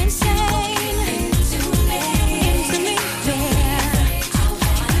you insane. Into me, yeah.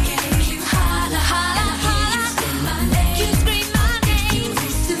 You holla, holla, holla. You scream my name.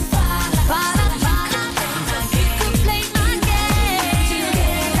 Holla, holla. You can play my game.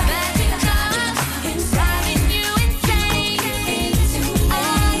 Imagine us driving you insane.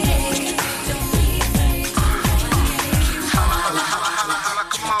 Oh, yeah. Don't be afraid. Holla, holla, holla, holla,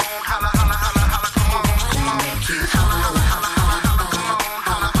 come on. Holla, holla, holla, holla, come on. Come on. Holla, holla, holla, holla, holla, come on.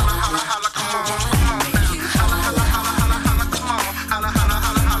 Holla, holla, holla, holla, come on. Come on. Holla, holla, holla, holla, holla, come on. Holla, holla,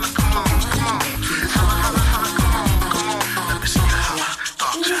 holla, holla, come on. Come on. Holla, holla, holla, come on. Come on. Let me see you holla,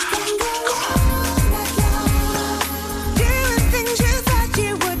 talk to you. Doing things you thought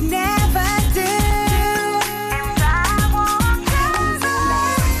you would never do. And I won't tell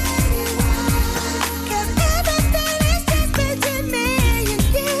nobody. 'Cause everything is just between me and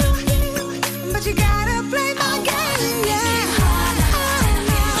you. But you gotta play my game, yeah.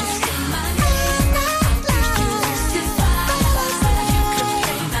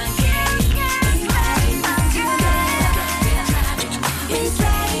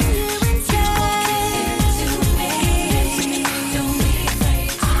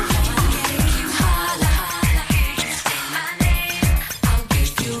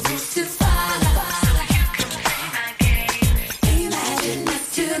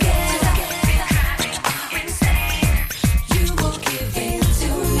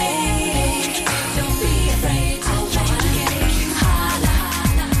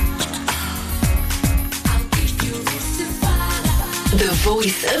 The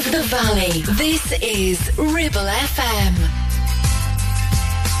voice of the valley. This is Ribble FM.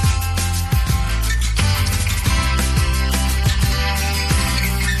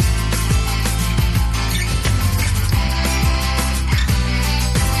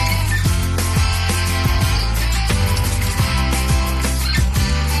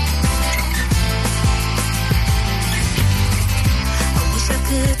 I wish I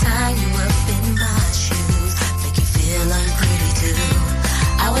could tie you up in my shoes, make you feel unpretty too.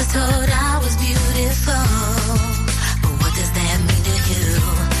 I was told I was beautiful, but what does that mean to you?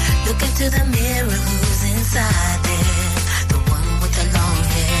 Look into the mirror, who's inside there? The one with the long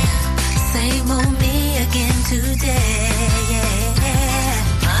hair. Same old me again today.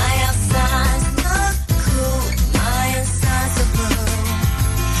 My outside's not cool, my inside's so blue.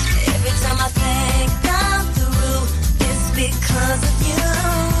 Every time I think I'm through, it's because of you.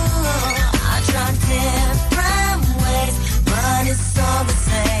 I try different ways, but it's all the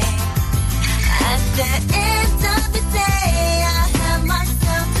same. At the end of the day, I have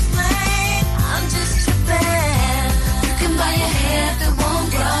myself to blame. I'm just tripping. You can buy a hair that won't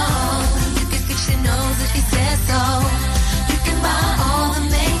grow. You can fix your nose if you said so.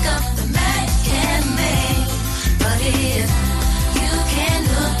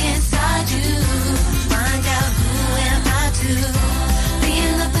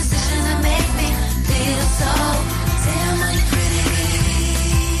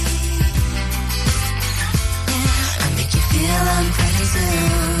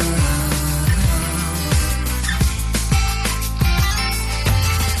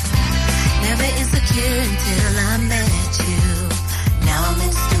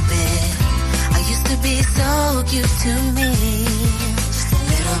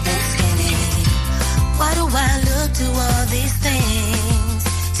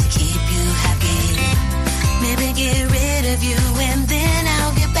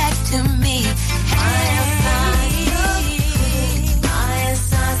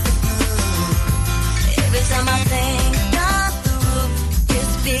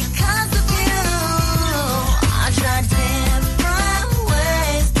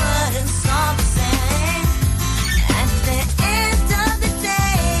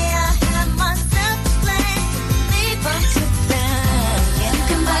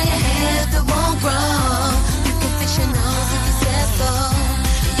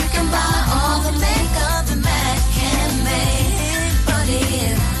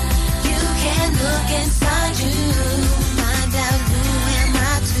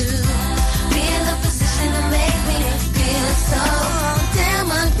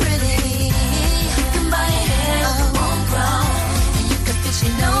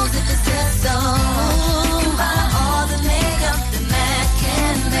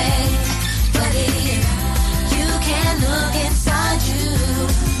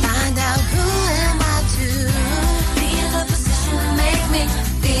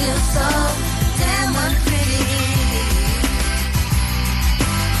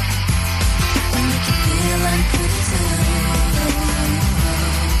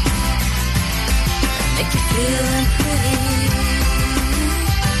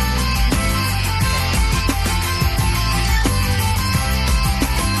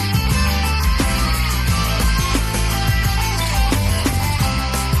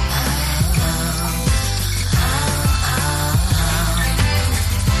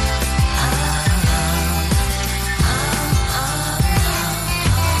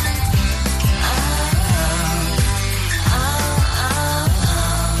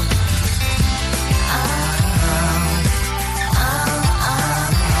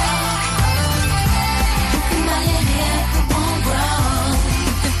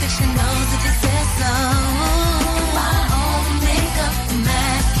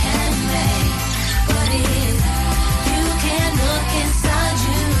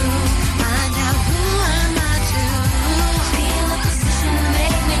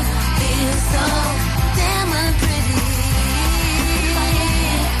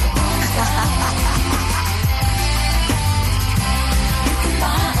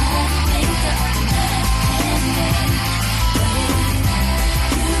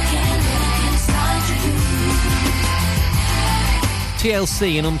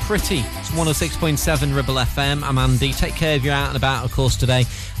 TLC and Unpretty. It's 106.7 Ribble FM. I'm Andy. Take care of you out and about, of course, today.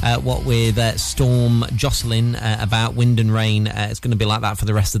 What with Storm Jocelyn about wind and rain. It's going to be like that for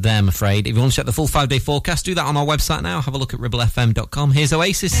the rest of the day, I'm afraid. If you want to check the full 5-day forecast, do that on our website now. Have a look at ribblefm.com. Here's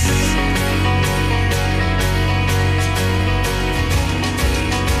Oasis.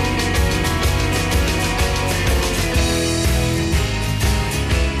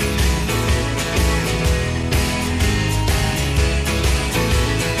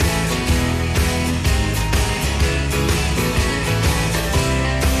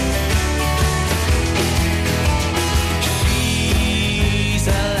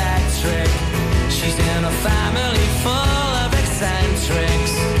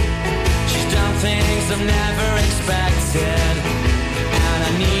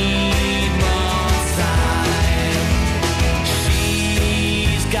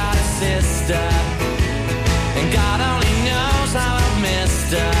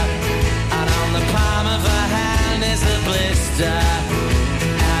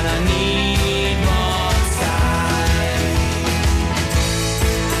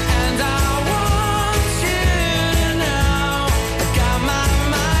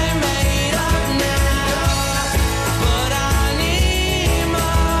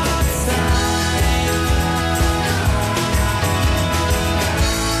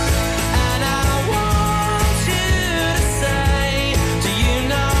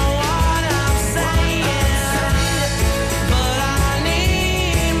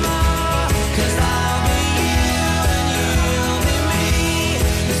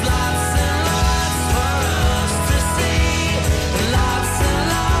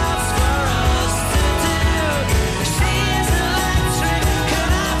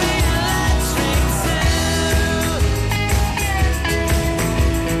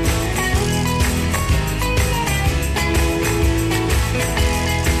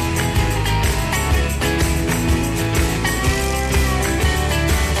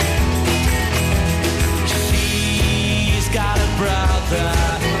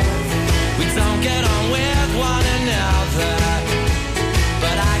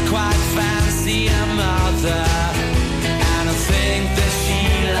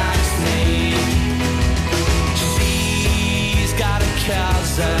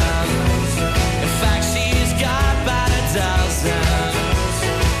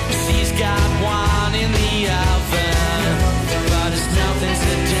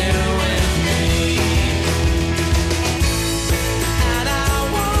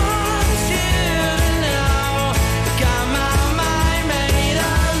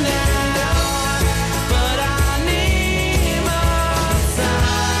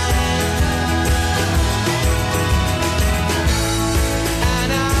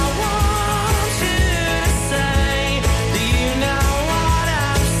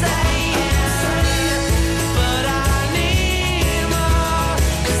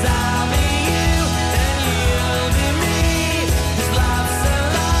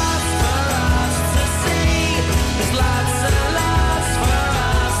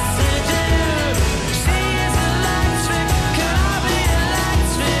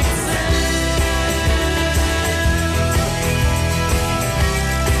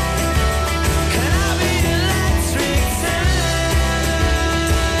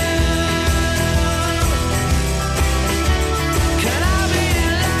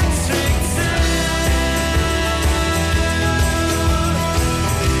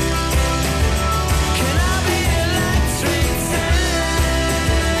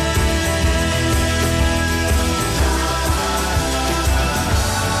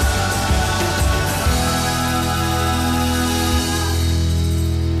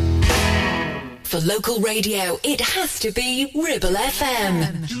 For local radio, it has to be Ribble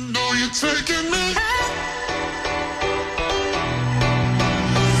FM. You know you're taking me.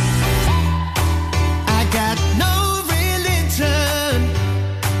 I got no religion,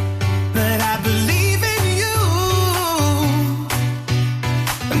 but I believe in you.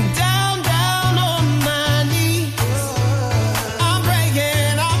 I'm down, down on my knees. I'm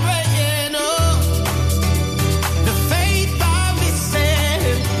praying, oh. The faith I'm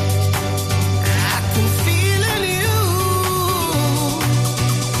missing, I can feel in you.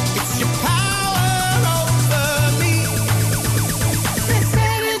 It's your power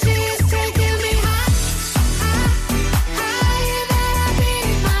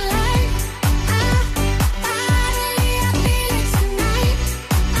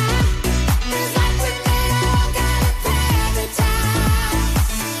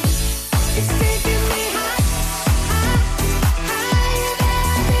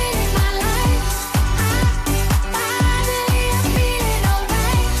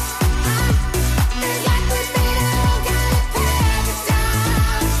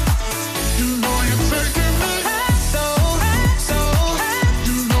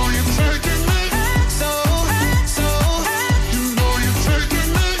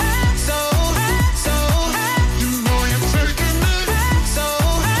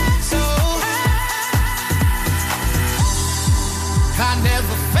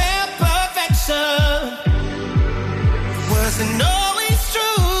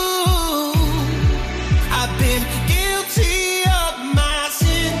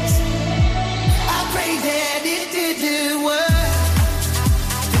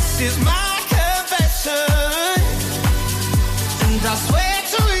This is my confession, and I swear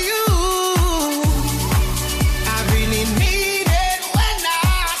to you, I really mean it when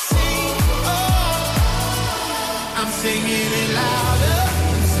I sing. Oh, I'm singing it louder,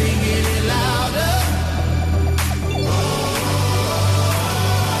 I'm singing it louder.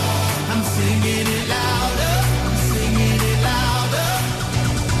 I'm singing it louder, I'm singing it louder.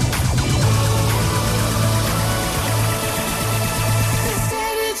 This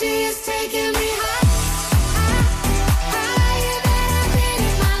energy is taking me high, higher than I've been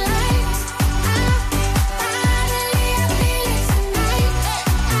in my life. Finally I feel it tonight.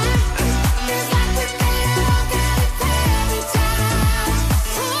 It's like we made it all, got it every time.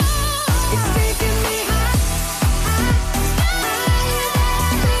 It's taking me high, higher than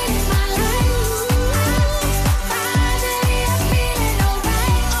I've been in my life. Finally I feel it alright. It's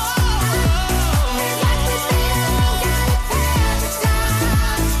like we made it all, got it every time.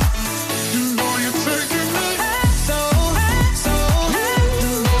 You know you're taking me so, so. You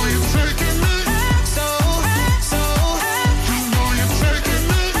know you're taking me so, so. You know you're taking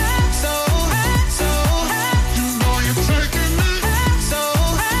me so, so. You know you're taking me so,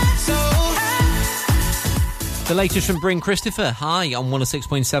 so. The latest from Bryn Christopher. Hi, on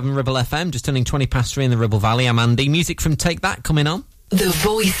 106.7 Ribble FM, just turning 20 past 3 in the Ribble Valley. I'm Andy. Music from Take That coming on. The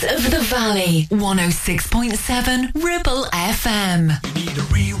voice of the valley, 106.7 Ribble FM. Need a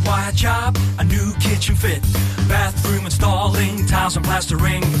rewire job, a new kitchen fit, bathroom installing, tiles and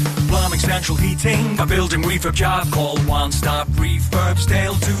plastering, plumbing, central heating, a building refurb job. Call One Stop Refurbs,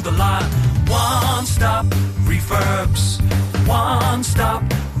 Dale to the lot. One Stop Refurbs, One Stop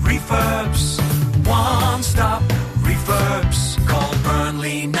Refurbs, One Stop Refurbs. Call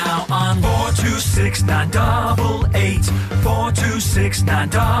Burnley now on 426-988,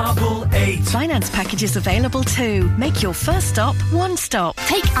 426-988. Finance packages available too. Make your first stop One Stop.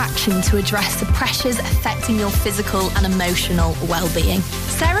 Take action to address the pressures affecting your physical and emotional well-being.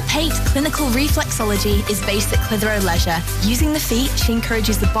 Sarah Pate Clinical Reflexology is based at Clitheroe Leisure. Using the feet, she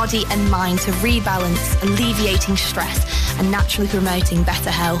encourages the body and mind to rebalance, alleviating stress and naturally promoting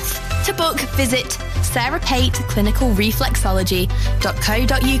better health. To book, visit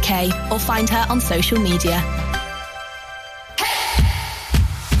sarahpateclinicalreflexology.co.uk or find her on social media.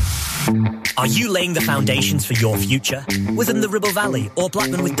 Are you laying the foundations for your future? Within the Ribble Valley or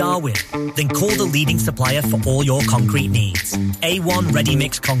Blackburn with Darwin? Then call the leading supplier for all your concrete needs. A1 Ready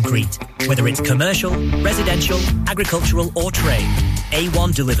Mix Concrete. Whether it's commercial, residential, agricultural or trade,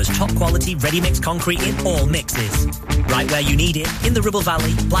 A1 delivers top quality ready mix concrete in all mixes. Right where you need it, in the Ribble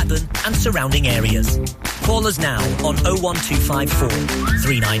Valley, Blackburn and surrounding areas. Call us now on 01254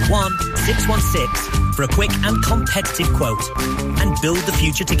 391 616 for a quick and competitive quote. And build the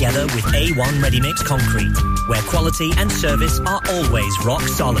future together with A1 Ready Mix Concrete, where quality and service are always rock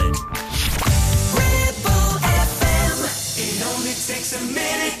solid. Ribble FM. It only takes a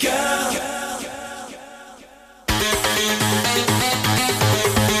minute, girl.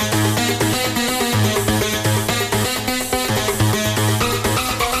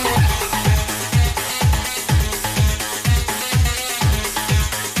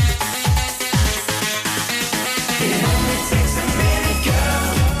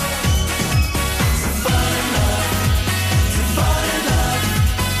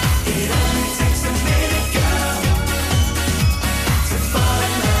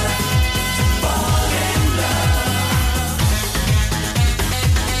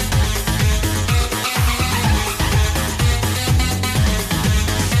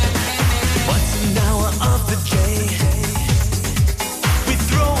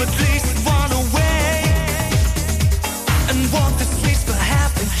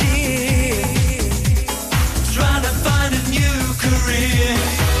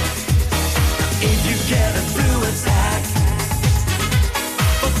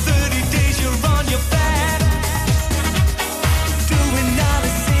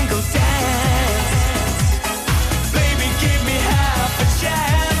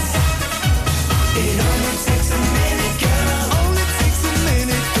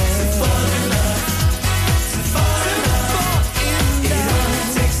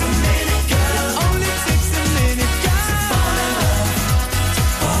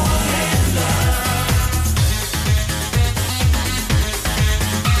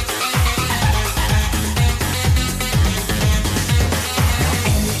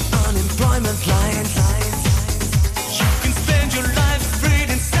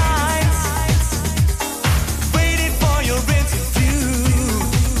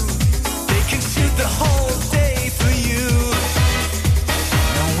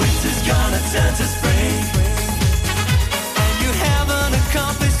 Turn to spring, and you haven't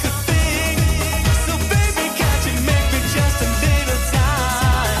accomplished a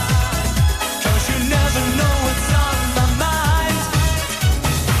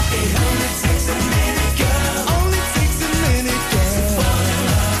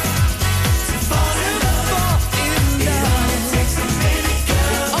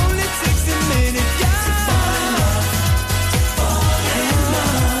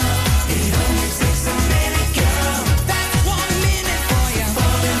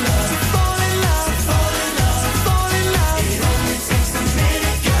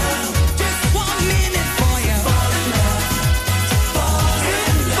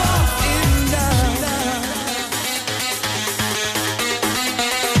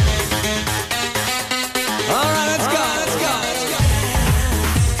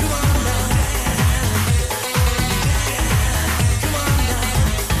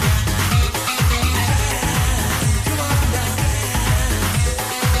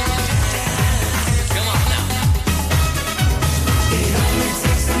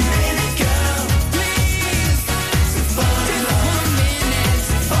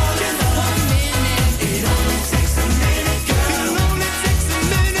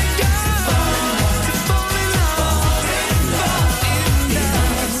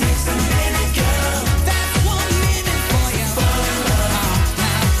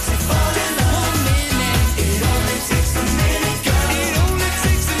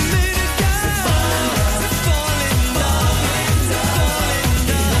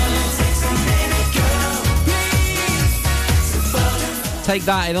Take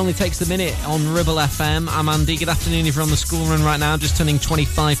That, It Only Takes a Minute on Ribble FM. I'm Andy. Good afternoon if you're on the school run right now. Just turning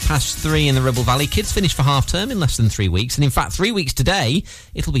 3:25 in the Ribble Valley. Kids finish for half term in less than 3 weeks. And in fact, 3 weeks today,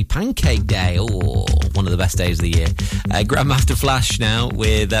 it'll be Pancake Day. Oh, one of the best days of the year. Grandmaster Flash now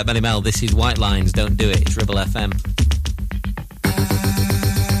with Benny Mel. This is White Lines, Don't Do It. It's Ribble FM.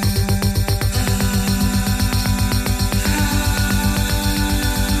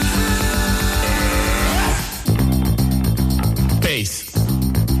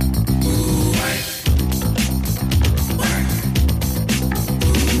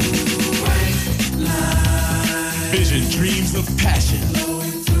 Vision, dreams of passion.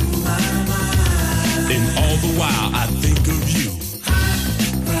 And all the while I think of you.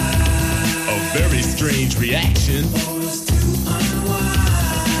 A very strange reaction.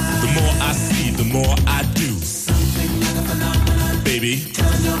 The more I see, the more I do. Baby,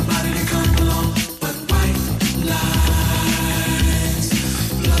 tell your body to come along, but white lines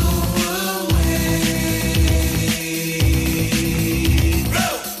blow away.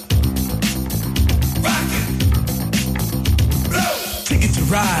 Blow! Rock it! Blow! Ticket to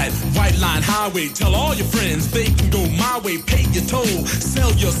ride, White Line Highway. Tell all your friends they can go my way. Pay your toll,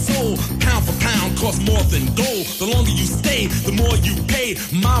 sell your soul. Pound for pound, cost more than gold. The longer you stay, the more you pay.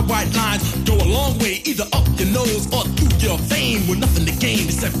 My white lines go a long way, either up your nose or through your vein, with nothing to gain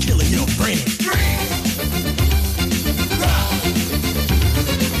except killing your brain.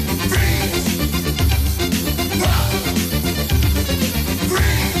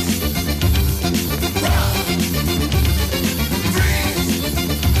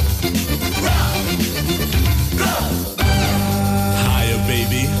 Higher,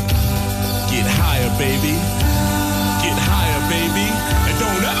 baby. Get higher, baby. Get higher, baby. And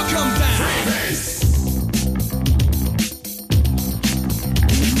don't ever come down.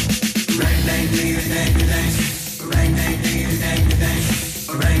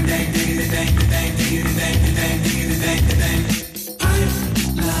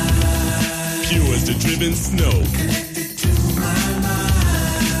 Pure as the driven snow.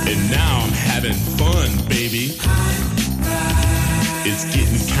 And now I'm having fun, baby. It's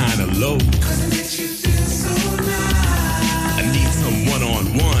getting kinda low. I need some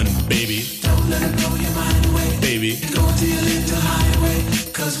one-on-one, baby. Don't let it blow your mind away. Baby. Go to your little highway.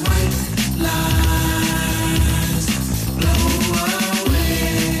 Cause white lines blow away.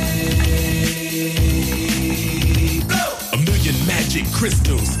 Blow! A million magic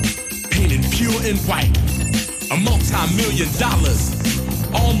crystals painted pure and white. A multi-million dollars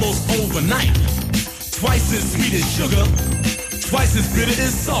almost overnight. Twice as sweet as sugar, twice as bitter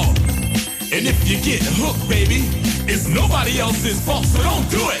as salt. And if you get hooked, baby, it's nobody else's fault, so don't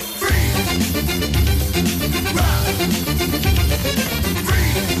do it.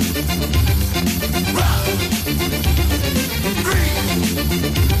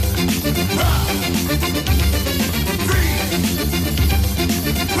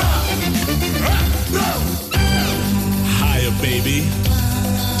 Higher, baby.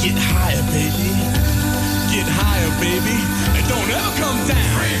 Get higher, baby. Get higher, baby. And don't ever come down.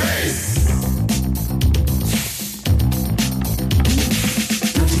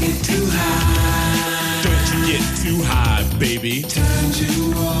 Don't you get too high. Don't you get too high, baby. Turn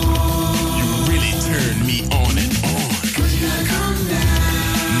you on. You really turn me on and on. Cause you gotta come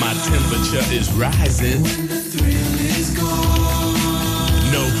down. My temperature is rising. When the thrill is gone.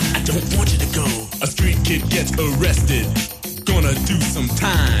 No, I don't want you to go. A street kid gets arrested. Gonna do some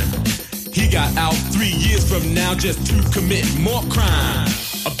time. He got out 3 years from now just to commit more crime.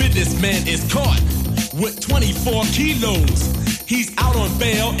 A businessman is caught with 24 kilos. He's out on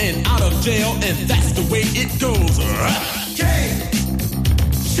bail and out of jail, and that's the way it goes. Cane,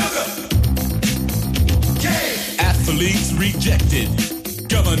 sugar, cane. Athletes rejected,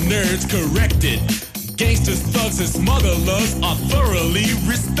 governors corrected. Gangsters, thugs, and smugglers are thoroughly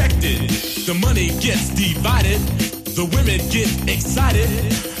respected. The money gets divided, the women get excited.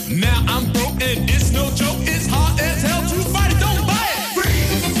 Now I'm broke and it's no joke. It's hard as hell to fight it. Don't buy it.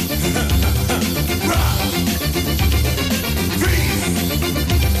 Freeze. Rock. Freeze.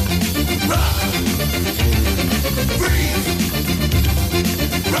 Rock. Freeze.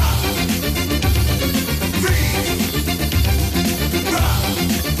 Rock. Freeze. Rock.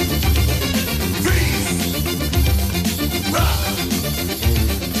 Freeze. Rock.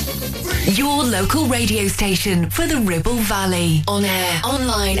 Your local radio station for the Ribble Valley. On air,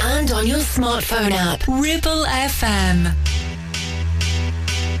 online and on your smartphone app. Ribble FM.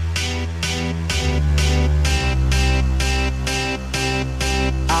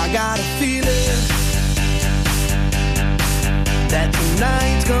 I got a feeling that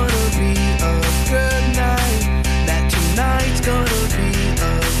tonight's gonna be a good night. That tonight's gonna be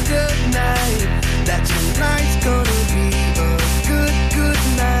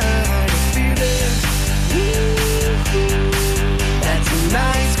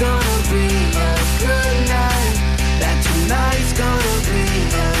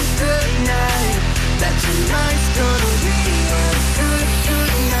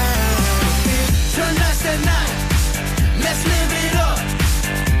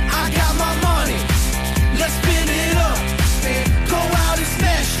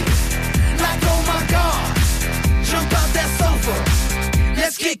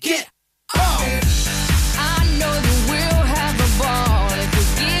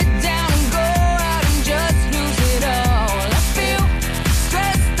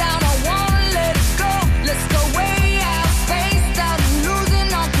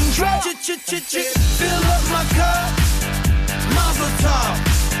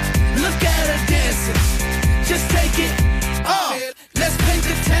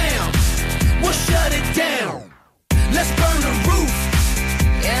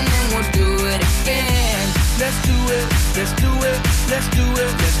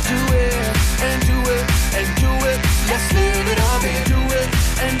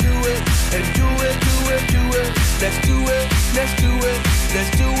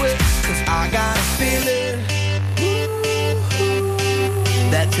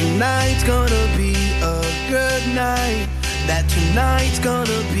tonight's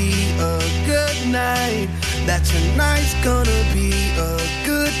gonna be a good night. That tonight's gonna be a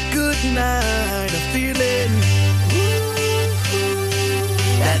good, good night. I'm feeling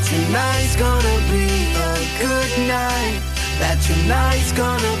that tonight's gonna be a good night. That tonight's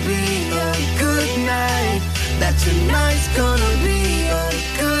gonna be a good night. That tonight's gonna be a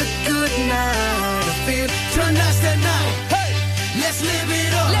good, good night. I feel tonight's the night. Hey, let's live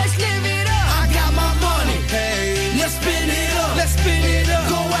it up. Let's live it up. I got my money. Hey, let's spin it up. Let's spin it up.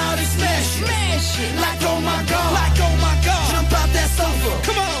 Go out and smash it. Smash it. Like oh my god. Like oh my god. Jump out that sofa.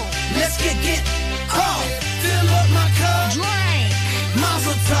 Come on. Let's get off. Fill up my cup. Drink.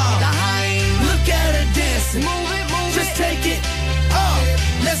 Mazel tov. Look at her dancing. Move it. Just take it off.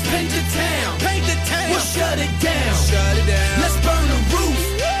 Let's paint the town. Paint the town. We'll shut it down. Shut it down. Let's burn the roof.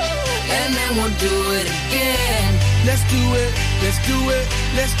 And then we'll do it again. Let's do it. Let's do it.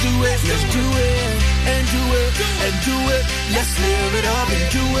 Let's do it. Let's do it. And do it. And do it. Let's live it up and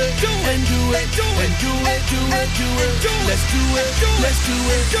do it. And do it. And do it. Do it. Do it. Let's do it. Let's do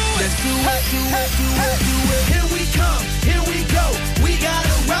it. Let's do it. Do it. Do it. Do it. Here we come. Here we go. We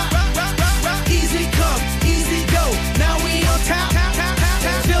gotta rock. Easy come. Easy go. Now we on top.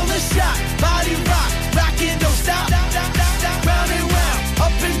 Feel the shot. Body rock. Rockin', don't stop. Round and round.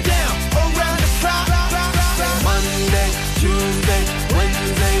 Up and down. Around the clock. Monday, Tuesday,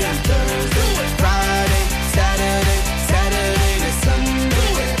 Wednesday, and Thursday. Friday, Saturday to Sunday.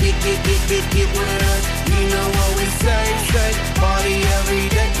 Get with us. You know what we say. Party every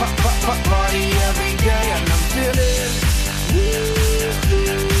day. Party every day. And I'm feeling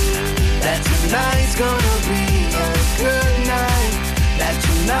that tonight's gonna be a good night. That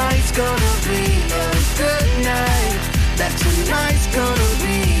tonight's gonna be a good night. That tonight's gonna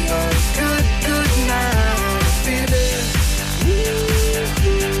be a good, good night. I feel it.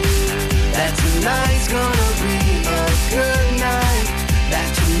 That tonight's gonna be a good night. That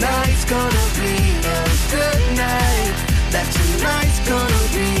tonight's gonna be a good night. That tonight's gonna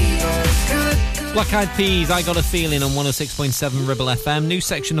be a good. Black Eyed Peas, I Got a Feeling on 106.7 Ribble FM. New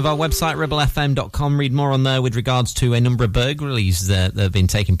section of our website, ribblefm.com. Read more on there with regards to a number of burglaries that have been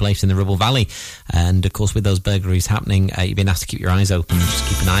taking place in the Ribble Valley. And, of course, with those burglaries happening, you've been asked to keep your eyes open. Just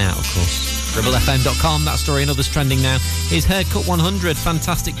keep an eye out, of course. Ribblefm.com, that story and others trending now is Haircut 100.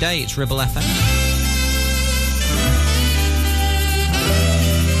 Fantastic day. It's Ribble FM.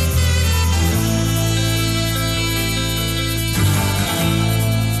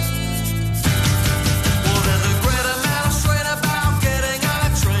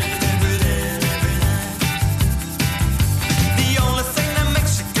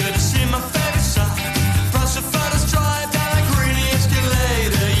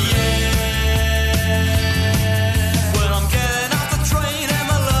 When I'm getting off the train and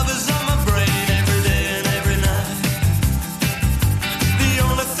my love is on my brain.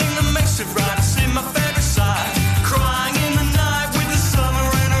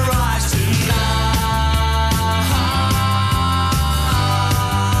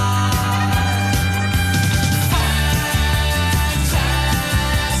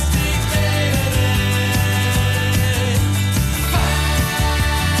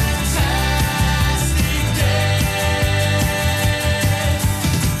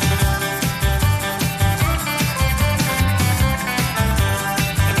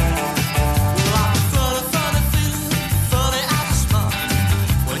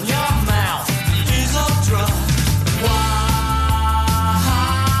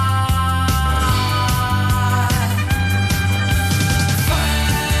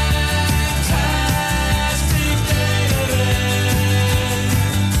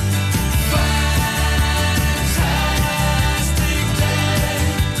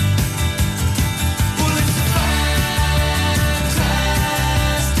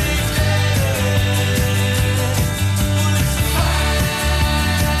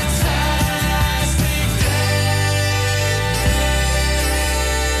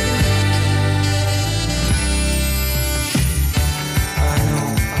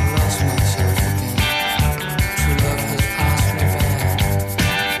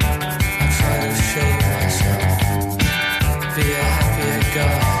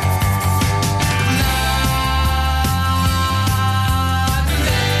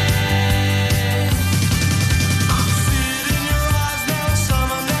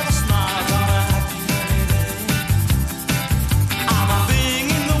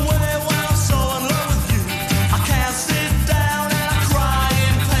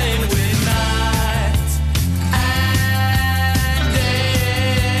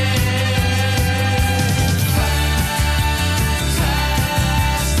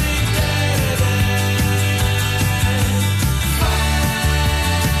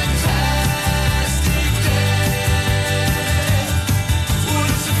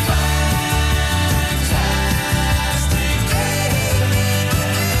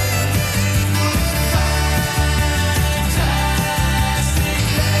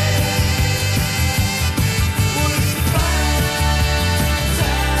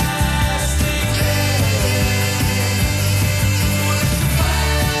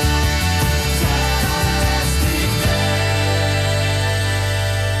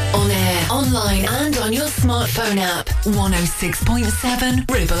 online and on your smartphone app. 106.7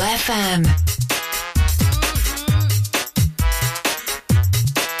 Ribble FM.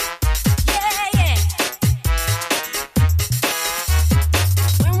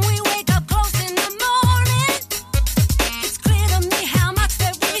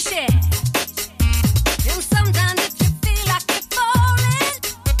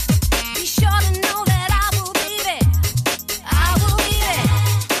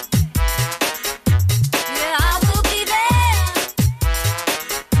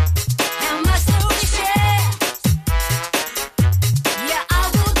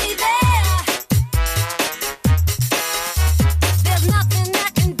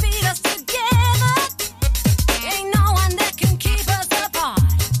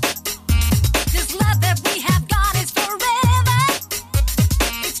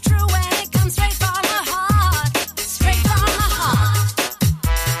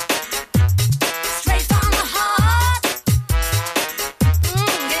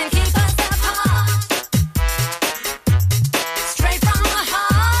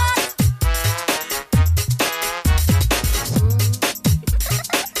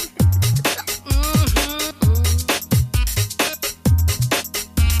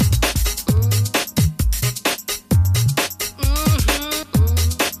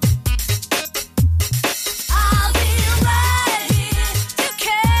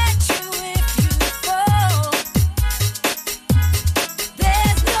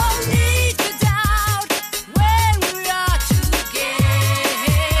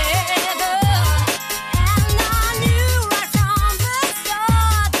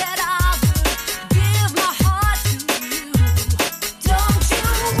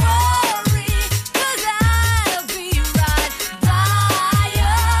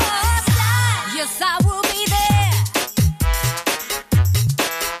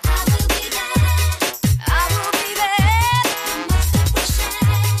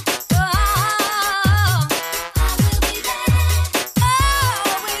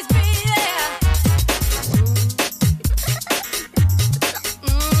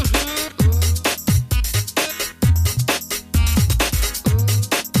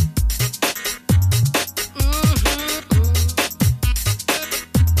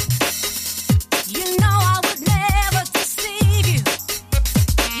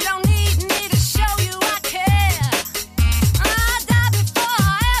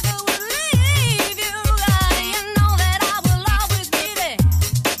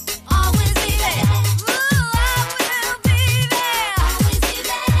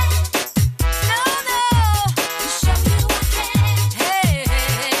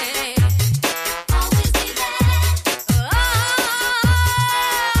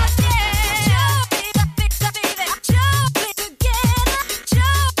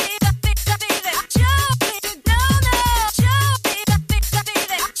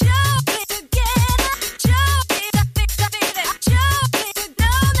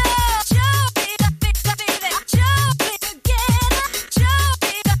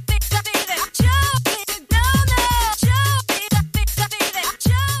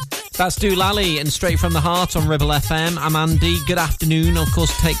 That's Doolally and Straight from the Heart on Ribble FM. I'm Andy. Good afternoon. Of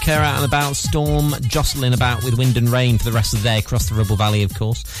course, take care out and about. Storm jostling about with wind and rain for the rest of the day across the Ribble Valley, of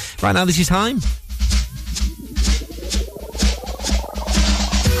course. Right now, this is Haim.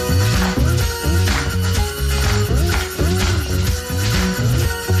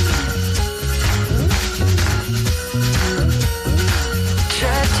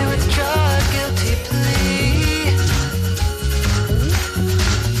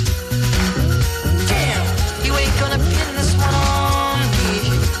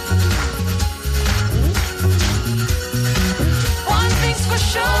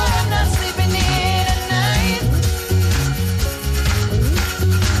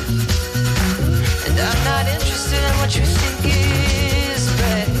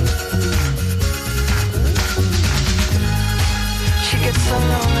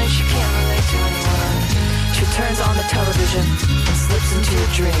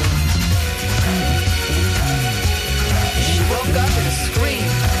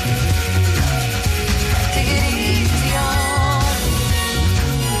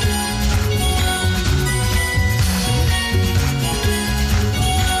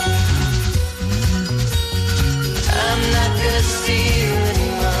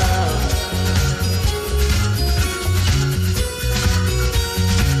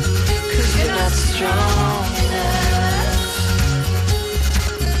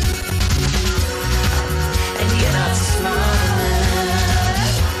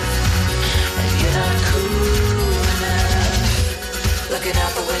 Looking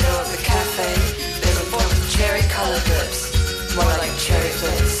out the window of the cafe, there's a boy with cherry-colored lips, more like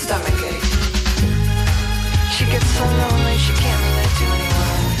cherry-flavored stomachache. She gets so lonely she can't relate to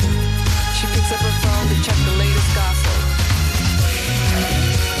anyone. She picks up her phone to check the latest gossip.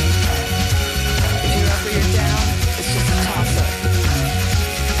 If you're up or you're down, it's just a toss-up.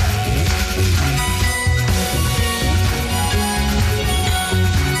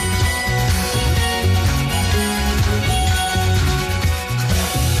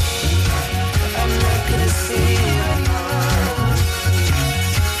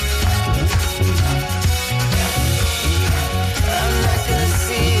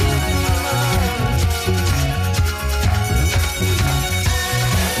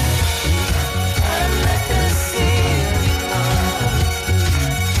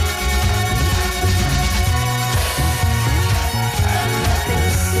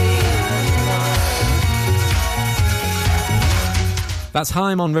 That's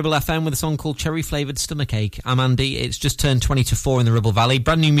Haim on Ribble FM with a song called Cherry Flavoured Stomachache. I'm Andy. It's just turned 20 to 4 in the Ribble Valley.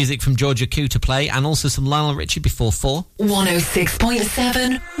 Brand new music from Georgia Koo to play, and also some Lionel Richie before 4.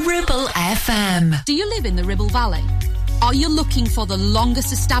 106.7 Ribble FM. Do you live in the Ribble Valley? Are you looking for the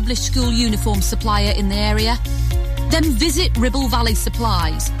longest established school uniform supplier in the area? Then visit Ribble Valley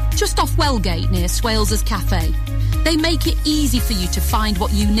Supplies, just off Wellgate near Swales's Cafe. They make it easy for you to find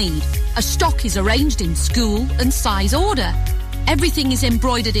what you need, as stock is arranged in school and size order. Everything is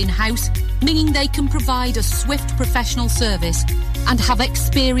embroidered in-house, meaning they can provide a swift professional service and have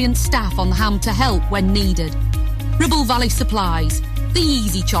experienced staff on hand to help when needed. Ribble Valley Supplies, the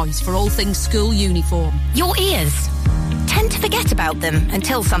easy choice for all things school uniform. Your ears tend to forget about them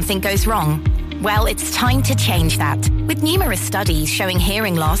until something goes wrong. Well, it's time to change that. With numerous studies showing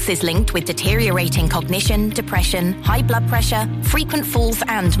hearing loss is linked with deteriorating cognition, depression, high blood pressure, frequent falls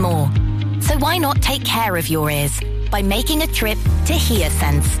and more. So why not take care of your ears by making a trip to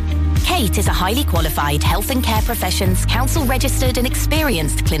HearSense? Kate is a highly qualified health and care professions, council registered and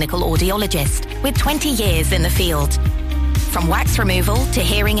experienced clinical audiologist with 20 years in the field. From wax removal to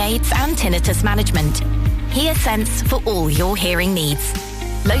hearing aids and tinnitus management, HearSense for all your hearing needs.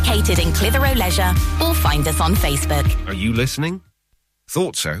 Located in Clitheroe Leisure, or find us on Facebook. Are you listening?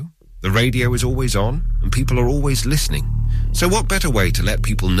 Thought so. The radio is always on and people are always listening. So what better way to let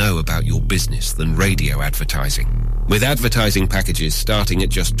people know about your business than radio advertising? With advertising packages starting at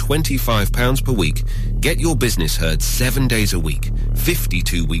just £25 per week, get your business heard 7 days a week,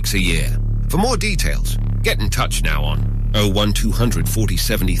 52 weeks a year. For more details, get in touch now on 01200 40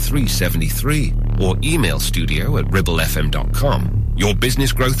 73 73 or email studio@ribblefm.com. Your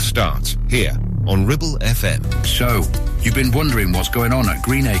business growth starts here on Ribble FM. So, you've been wondering what's going on at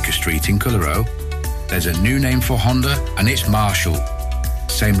Greenacre Street in Clitheroe? There's a new name for Honda and it's Marshall.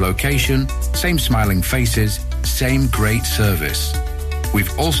 Same location, same smiling faces, same great service.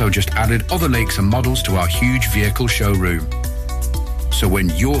 We've also just added other lakes and models to our huge vehicle showroom. So when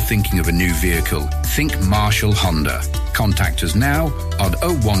you're thinking of a new vehicle, think Marshall Honda. Contact us now on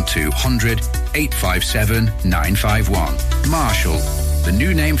 01200 857 951. Marshall, the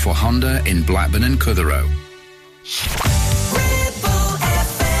new name for Honda in Blackburn and Clitheroe.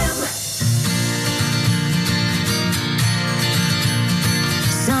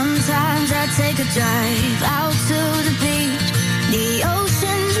 Sometimes I take a drive out to the beach. The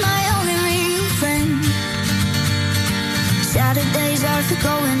ocean's my only real friend. Saturdays are for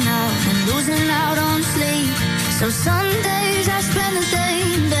going out and losing out on sleep. So Sundays I spend the day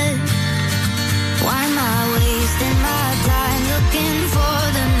in bed. Why am I wasting my time looking for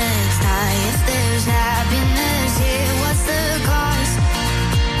the next high? If there's happiness here, what's the cost?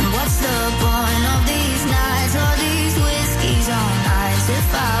 And what's the point of these nights? All these whiskeys on ice.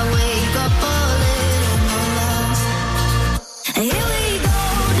 If I wake up a little more lost. And here we go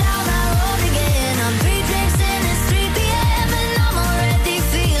down that road again. I'm 3 drinks in, it's 3 p.m. and I'm already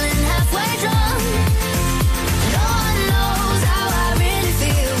feeling halfway drunk. No one knows how I really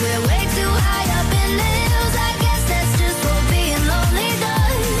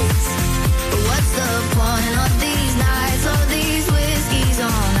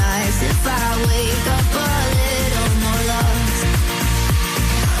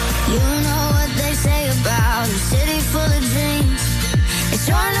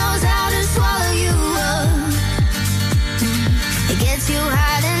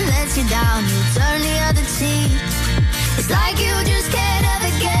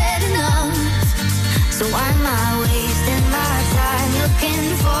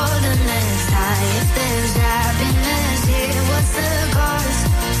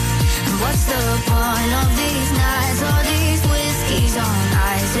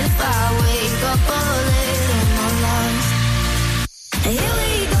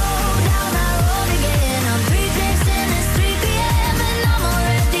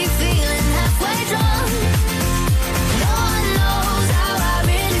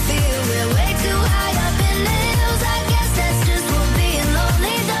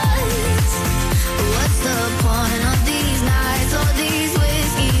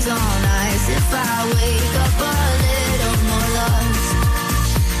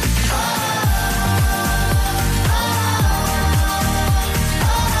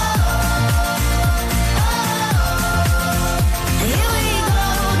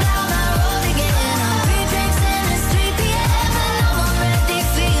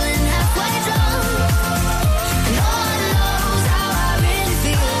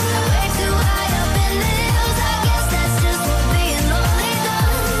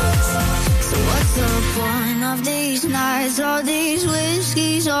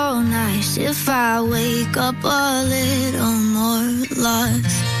crash if I wake up a little more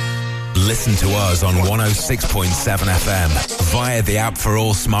lost. Listen to us on 106.7 FM via the app for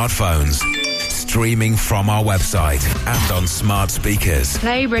all smartphones. Streaming from our website and on smart speakers.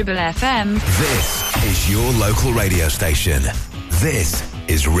 Play Ribble FM. This is your local radio station. This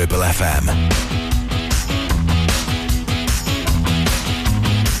is Ribble FM.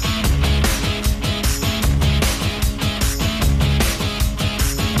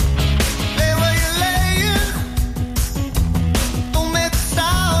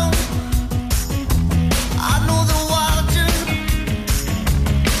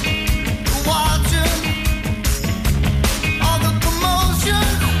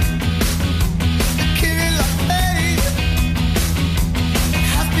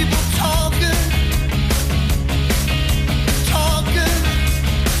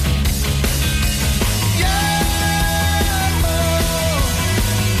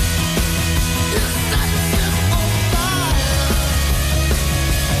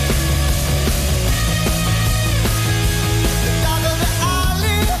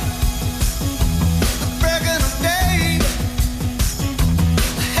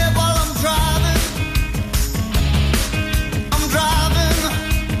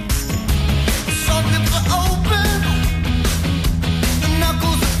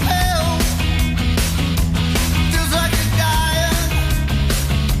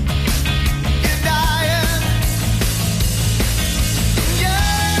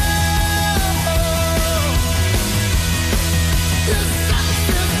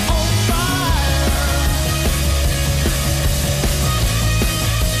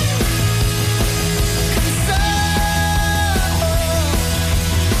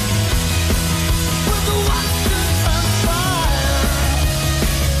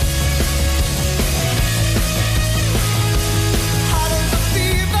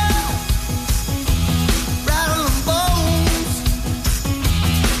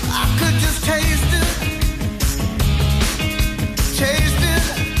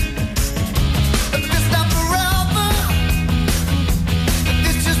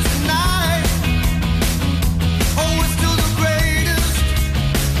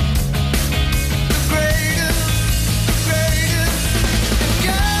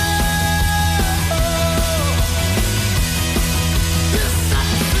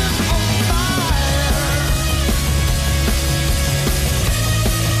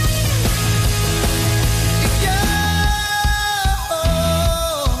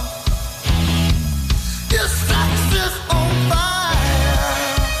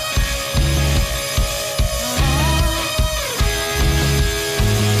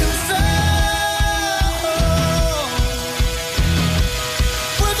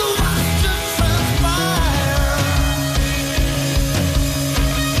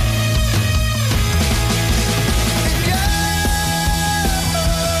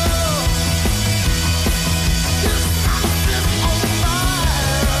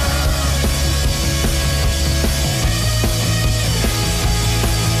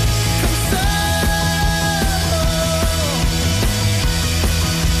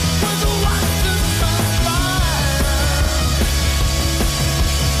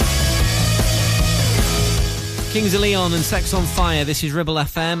 Kings of Leon and Sex on Fire. This is Ribble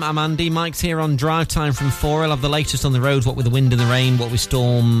FM. I'm Andy. Mike's here on Drive Time from 4. I'll have the latest on the roads, what with the wind and the rain, what with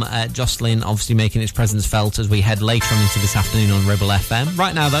Storm Jocelyn obviously making its presence felt as we head later on into this afternoon on Ribble FM.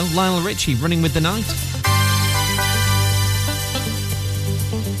 Right now, though, Lionel Richie, Running with the Night.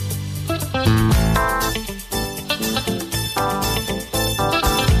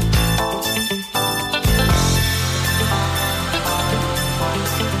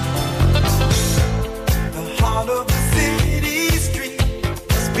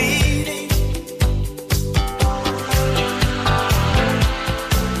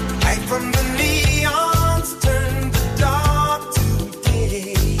 Neons turn the dark to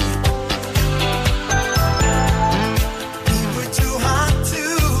day.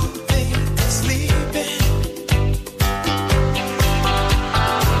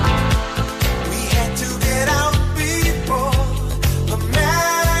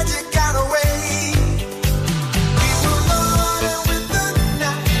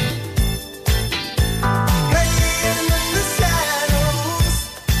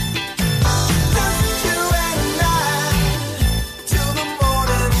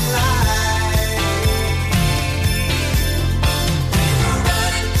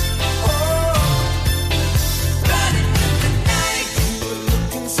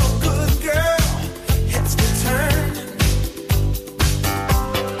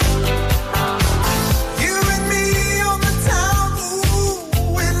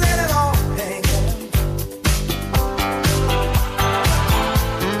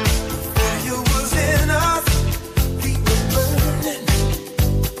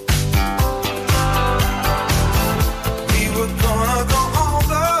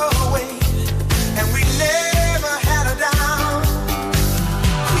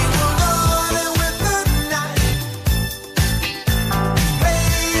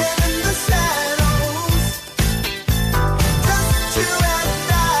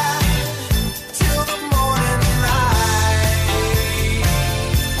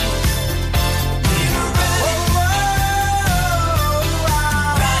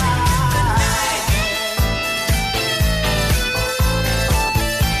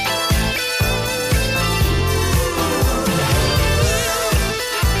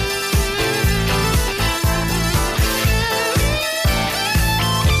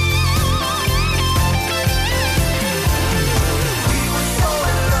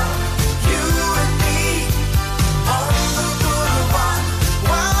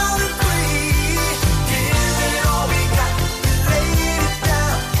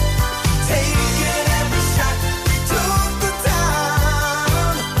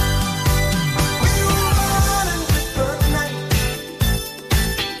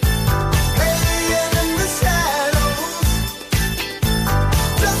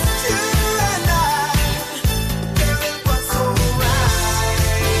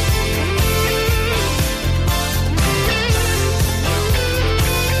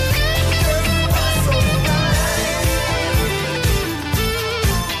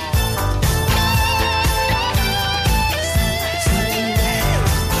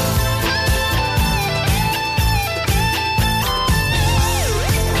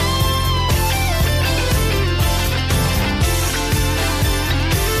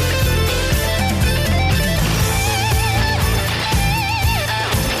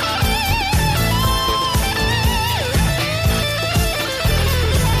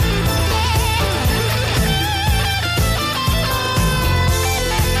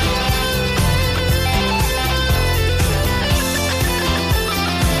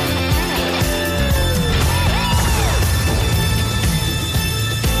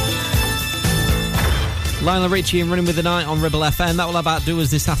 Lionel Richie and Running with the Night on Ribble FM. That will about do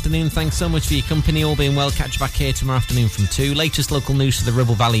us this afternoon. Thanks so much for your company. All being well, catch you back here tomorrow afternoon from 2. Latest local news for the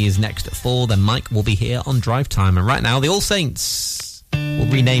Ribble Valley is next at 4. Then Mike will be here on Drive Time. And right now, the All Saints will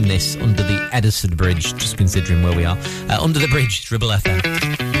rename this under the Edisford Bridge, just considering where we are. Under the Bridge, it's Ribble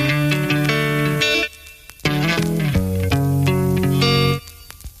FM.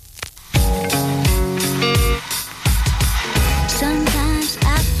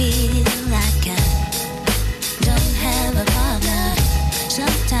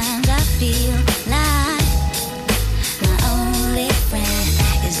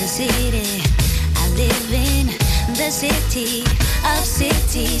 City of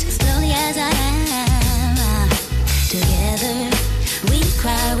cities, lonely as I am. Together we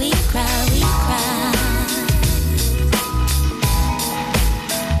cry, we cry, we cry.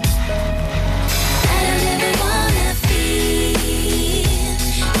 I don't ever wanna feel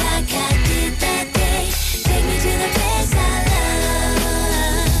like I did that day. Take me to the place I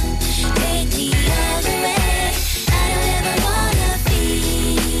love. Take me all the way. I don't ever wanna feel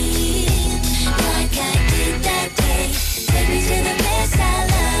like I did that day. Take me to the place I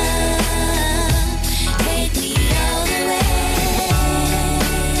love. Take me all the way.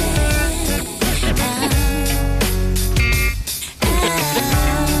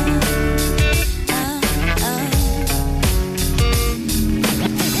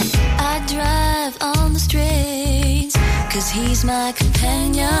 I drive on the streets 'cause he's my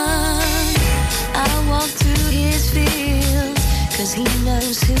companion. I walk through his fields 'cause he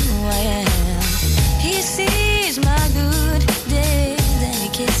knows who I am. He sees my good days and he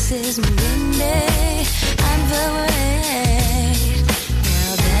kisses me when I'm afraid.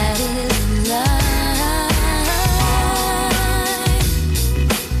 Now that is a lie.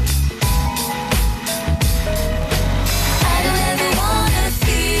 I don't ever wanna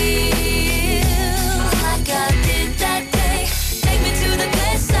feel like I did that day. Take me to the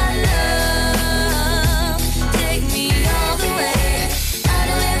place I love. Take me all the way. I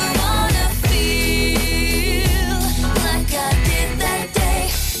don't ever wanna feel like I did that day.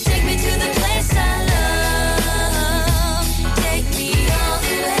 Take me to the place I love. Take me all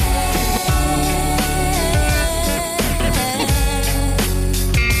the way.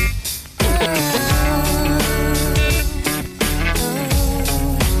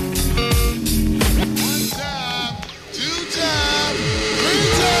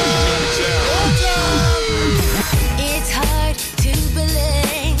 It's hard to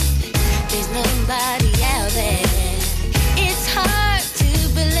believe there's nobody out there. It's hard to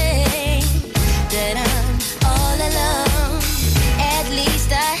believe that I'm all alone. At least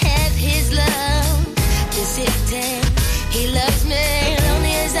I have his love to sit in. He loves me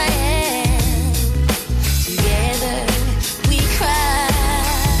lonely as I am. Together we cry.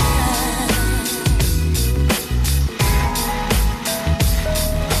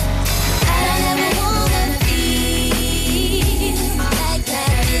 I don't ever wanna feel like I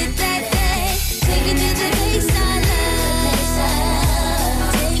did that day. Take me to the place I love.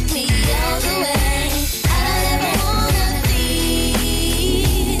 Take me all the way. I don't ever wanna feel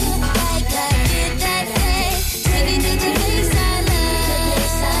like I did that day. Take me to the place I love.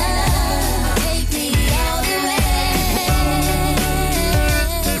 Take me all the way.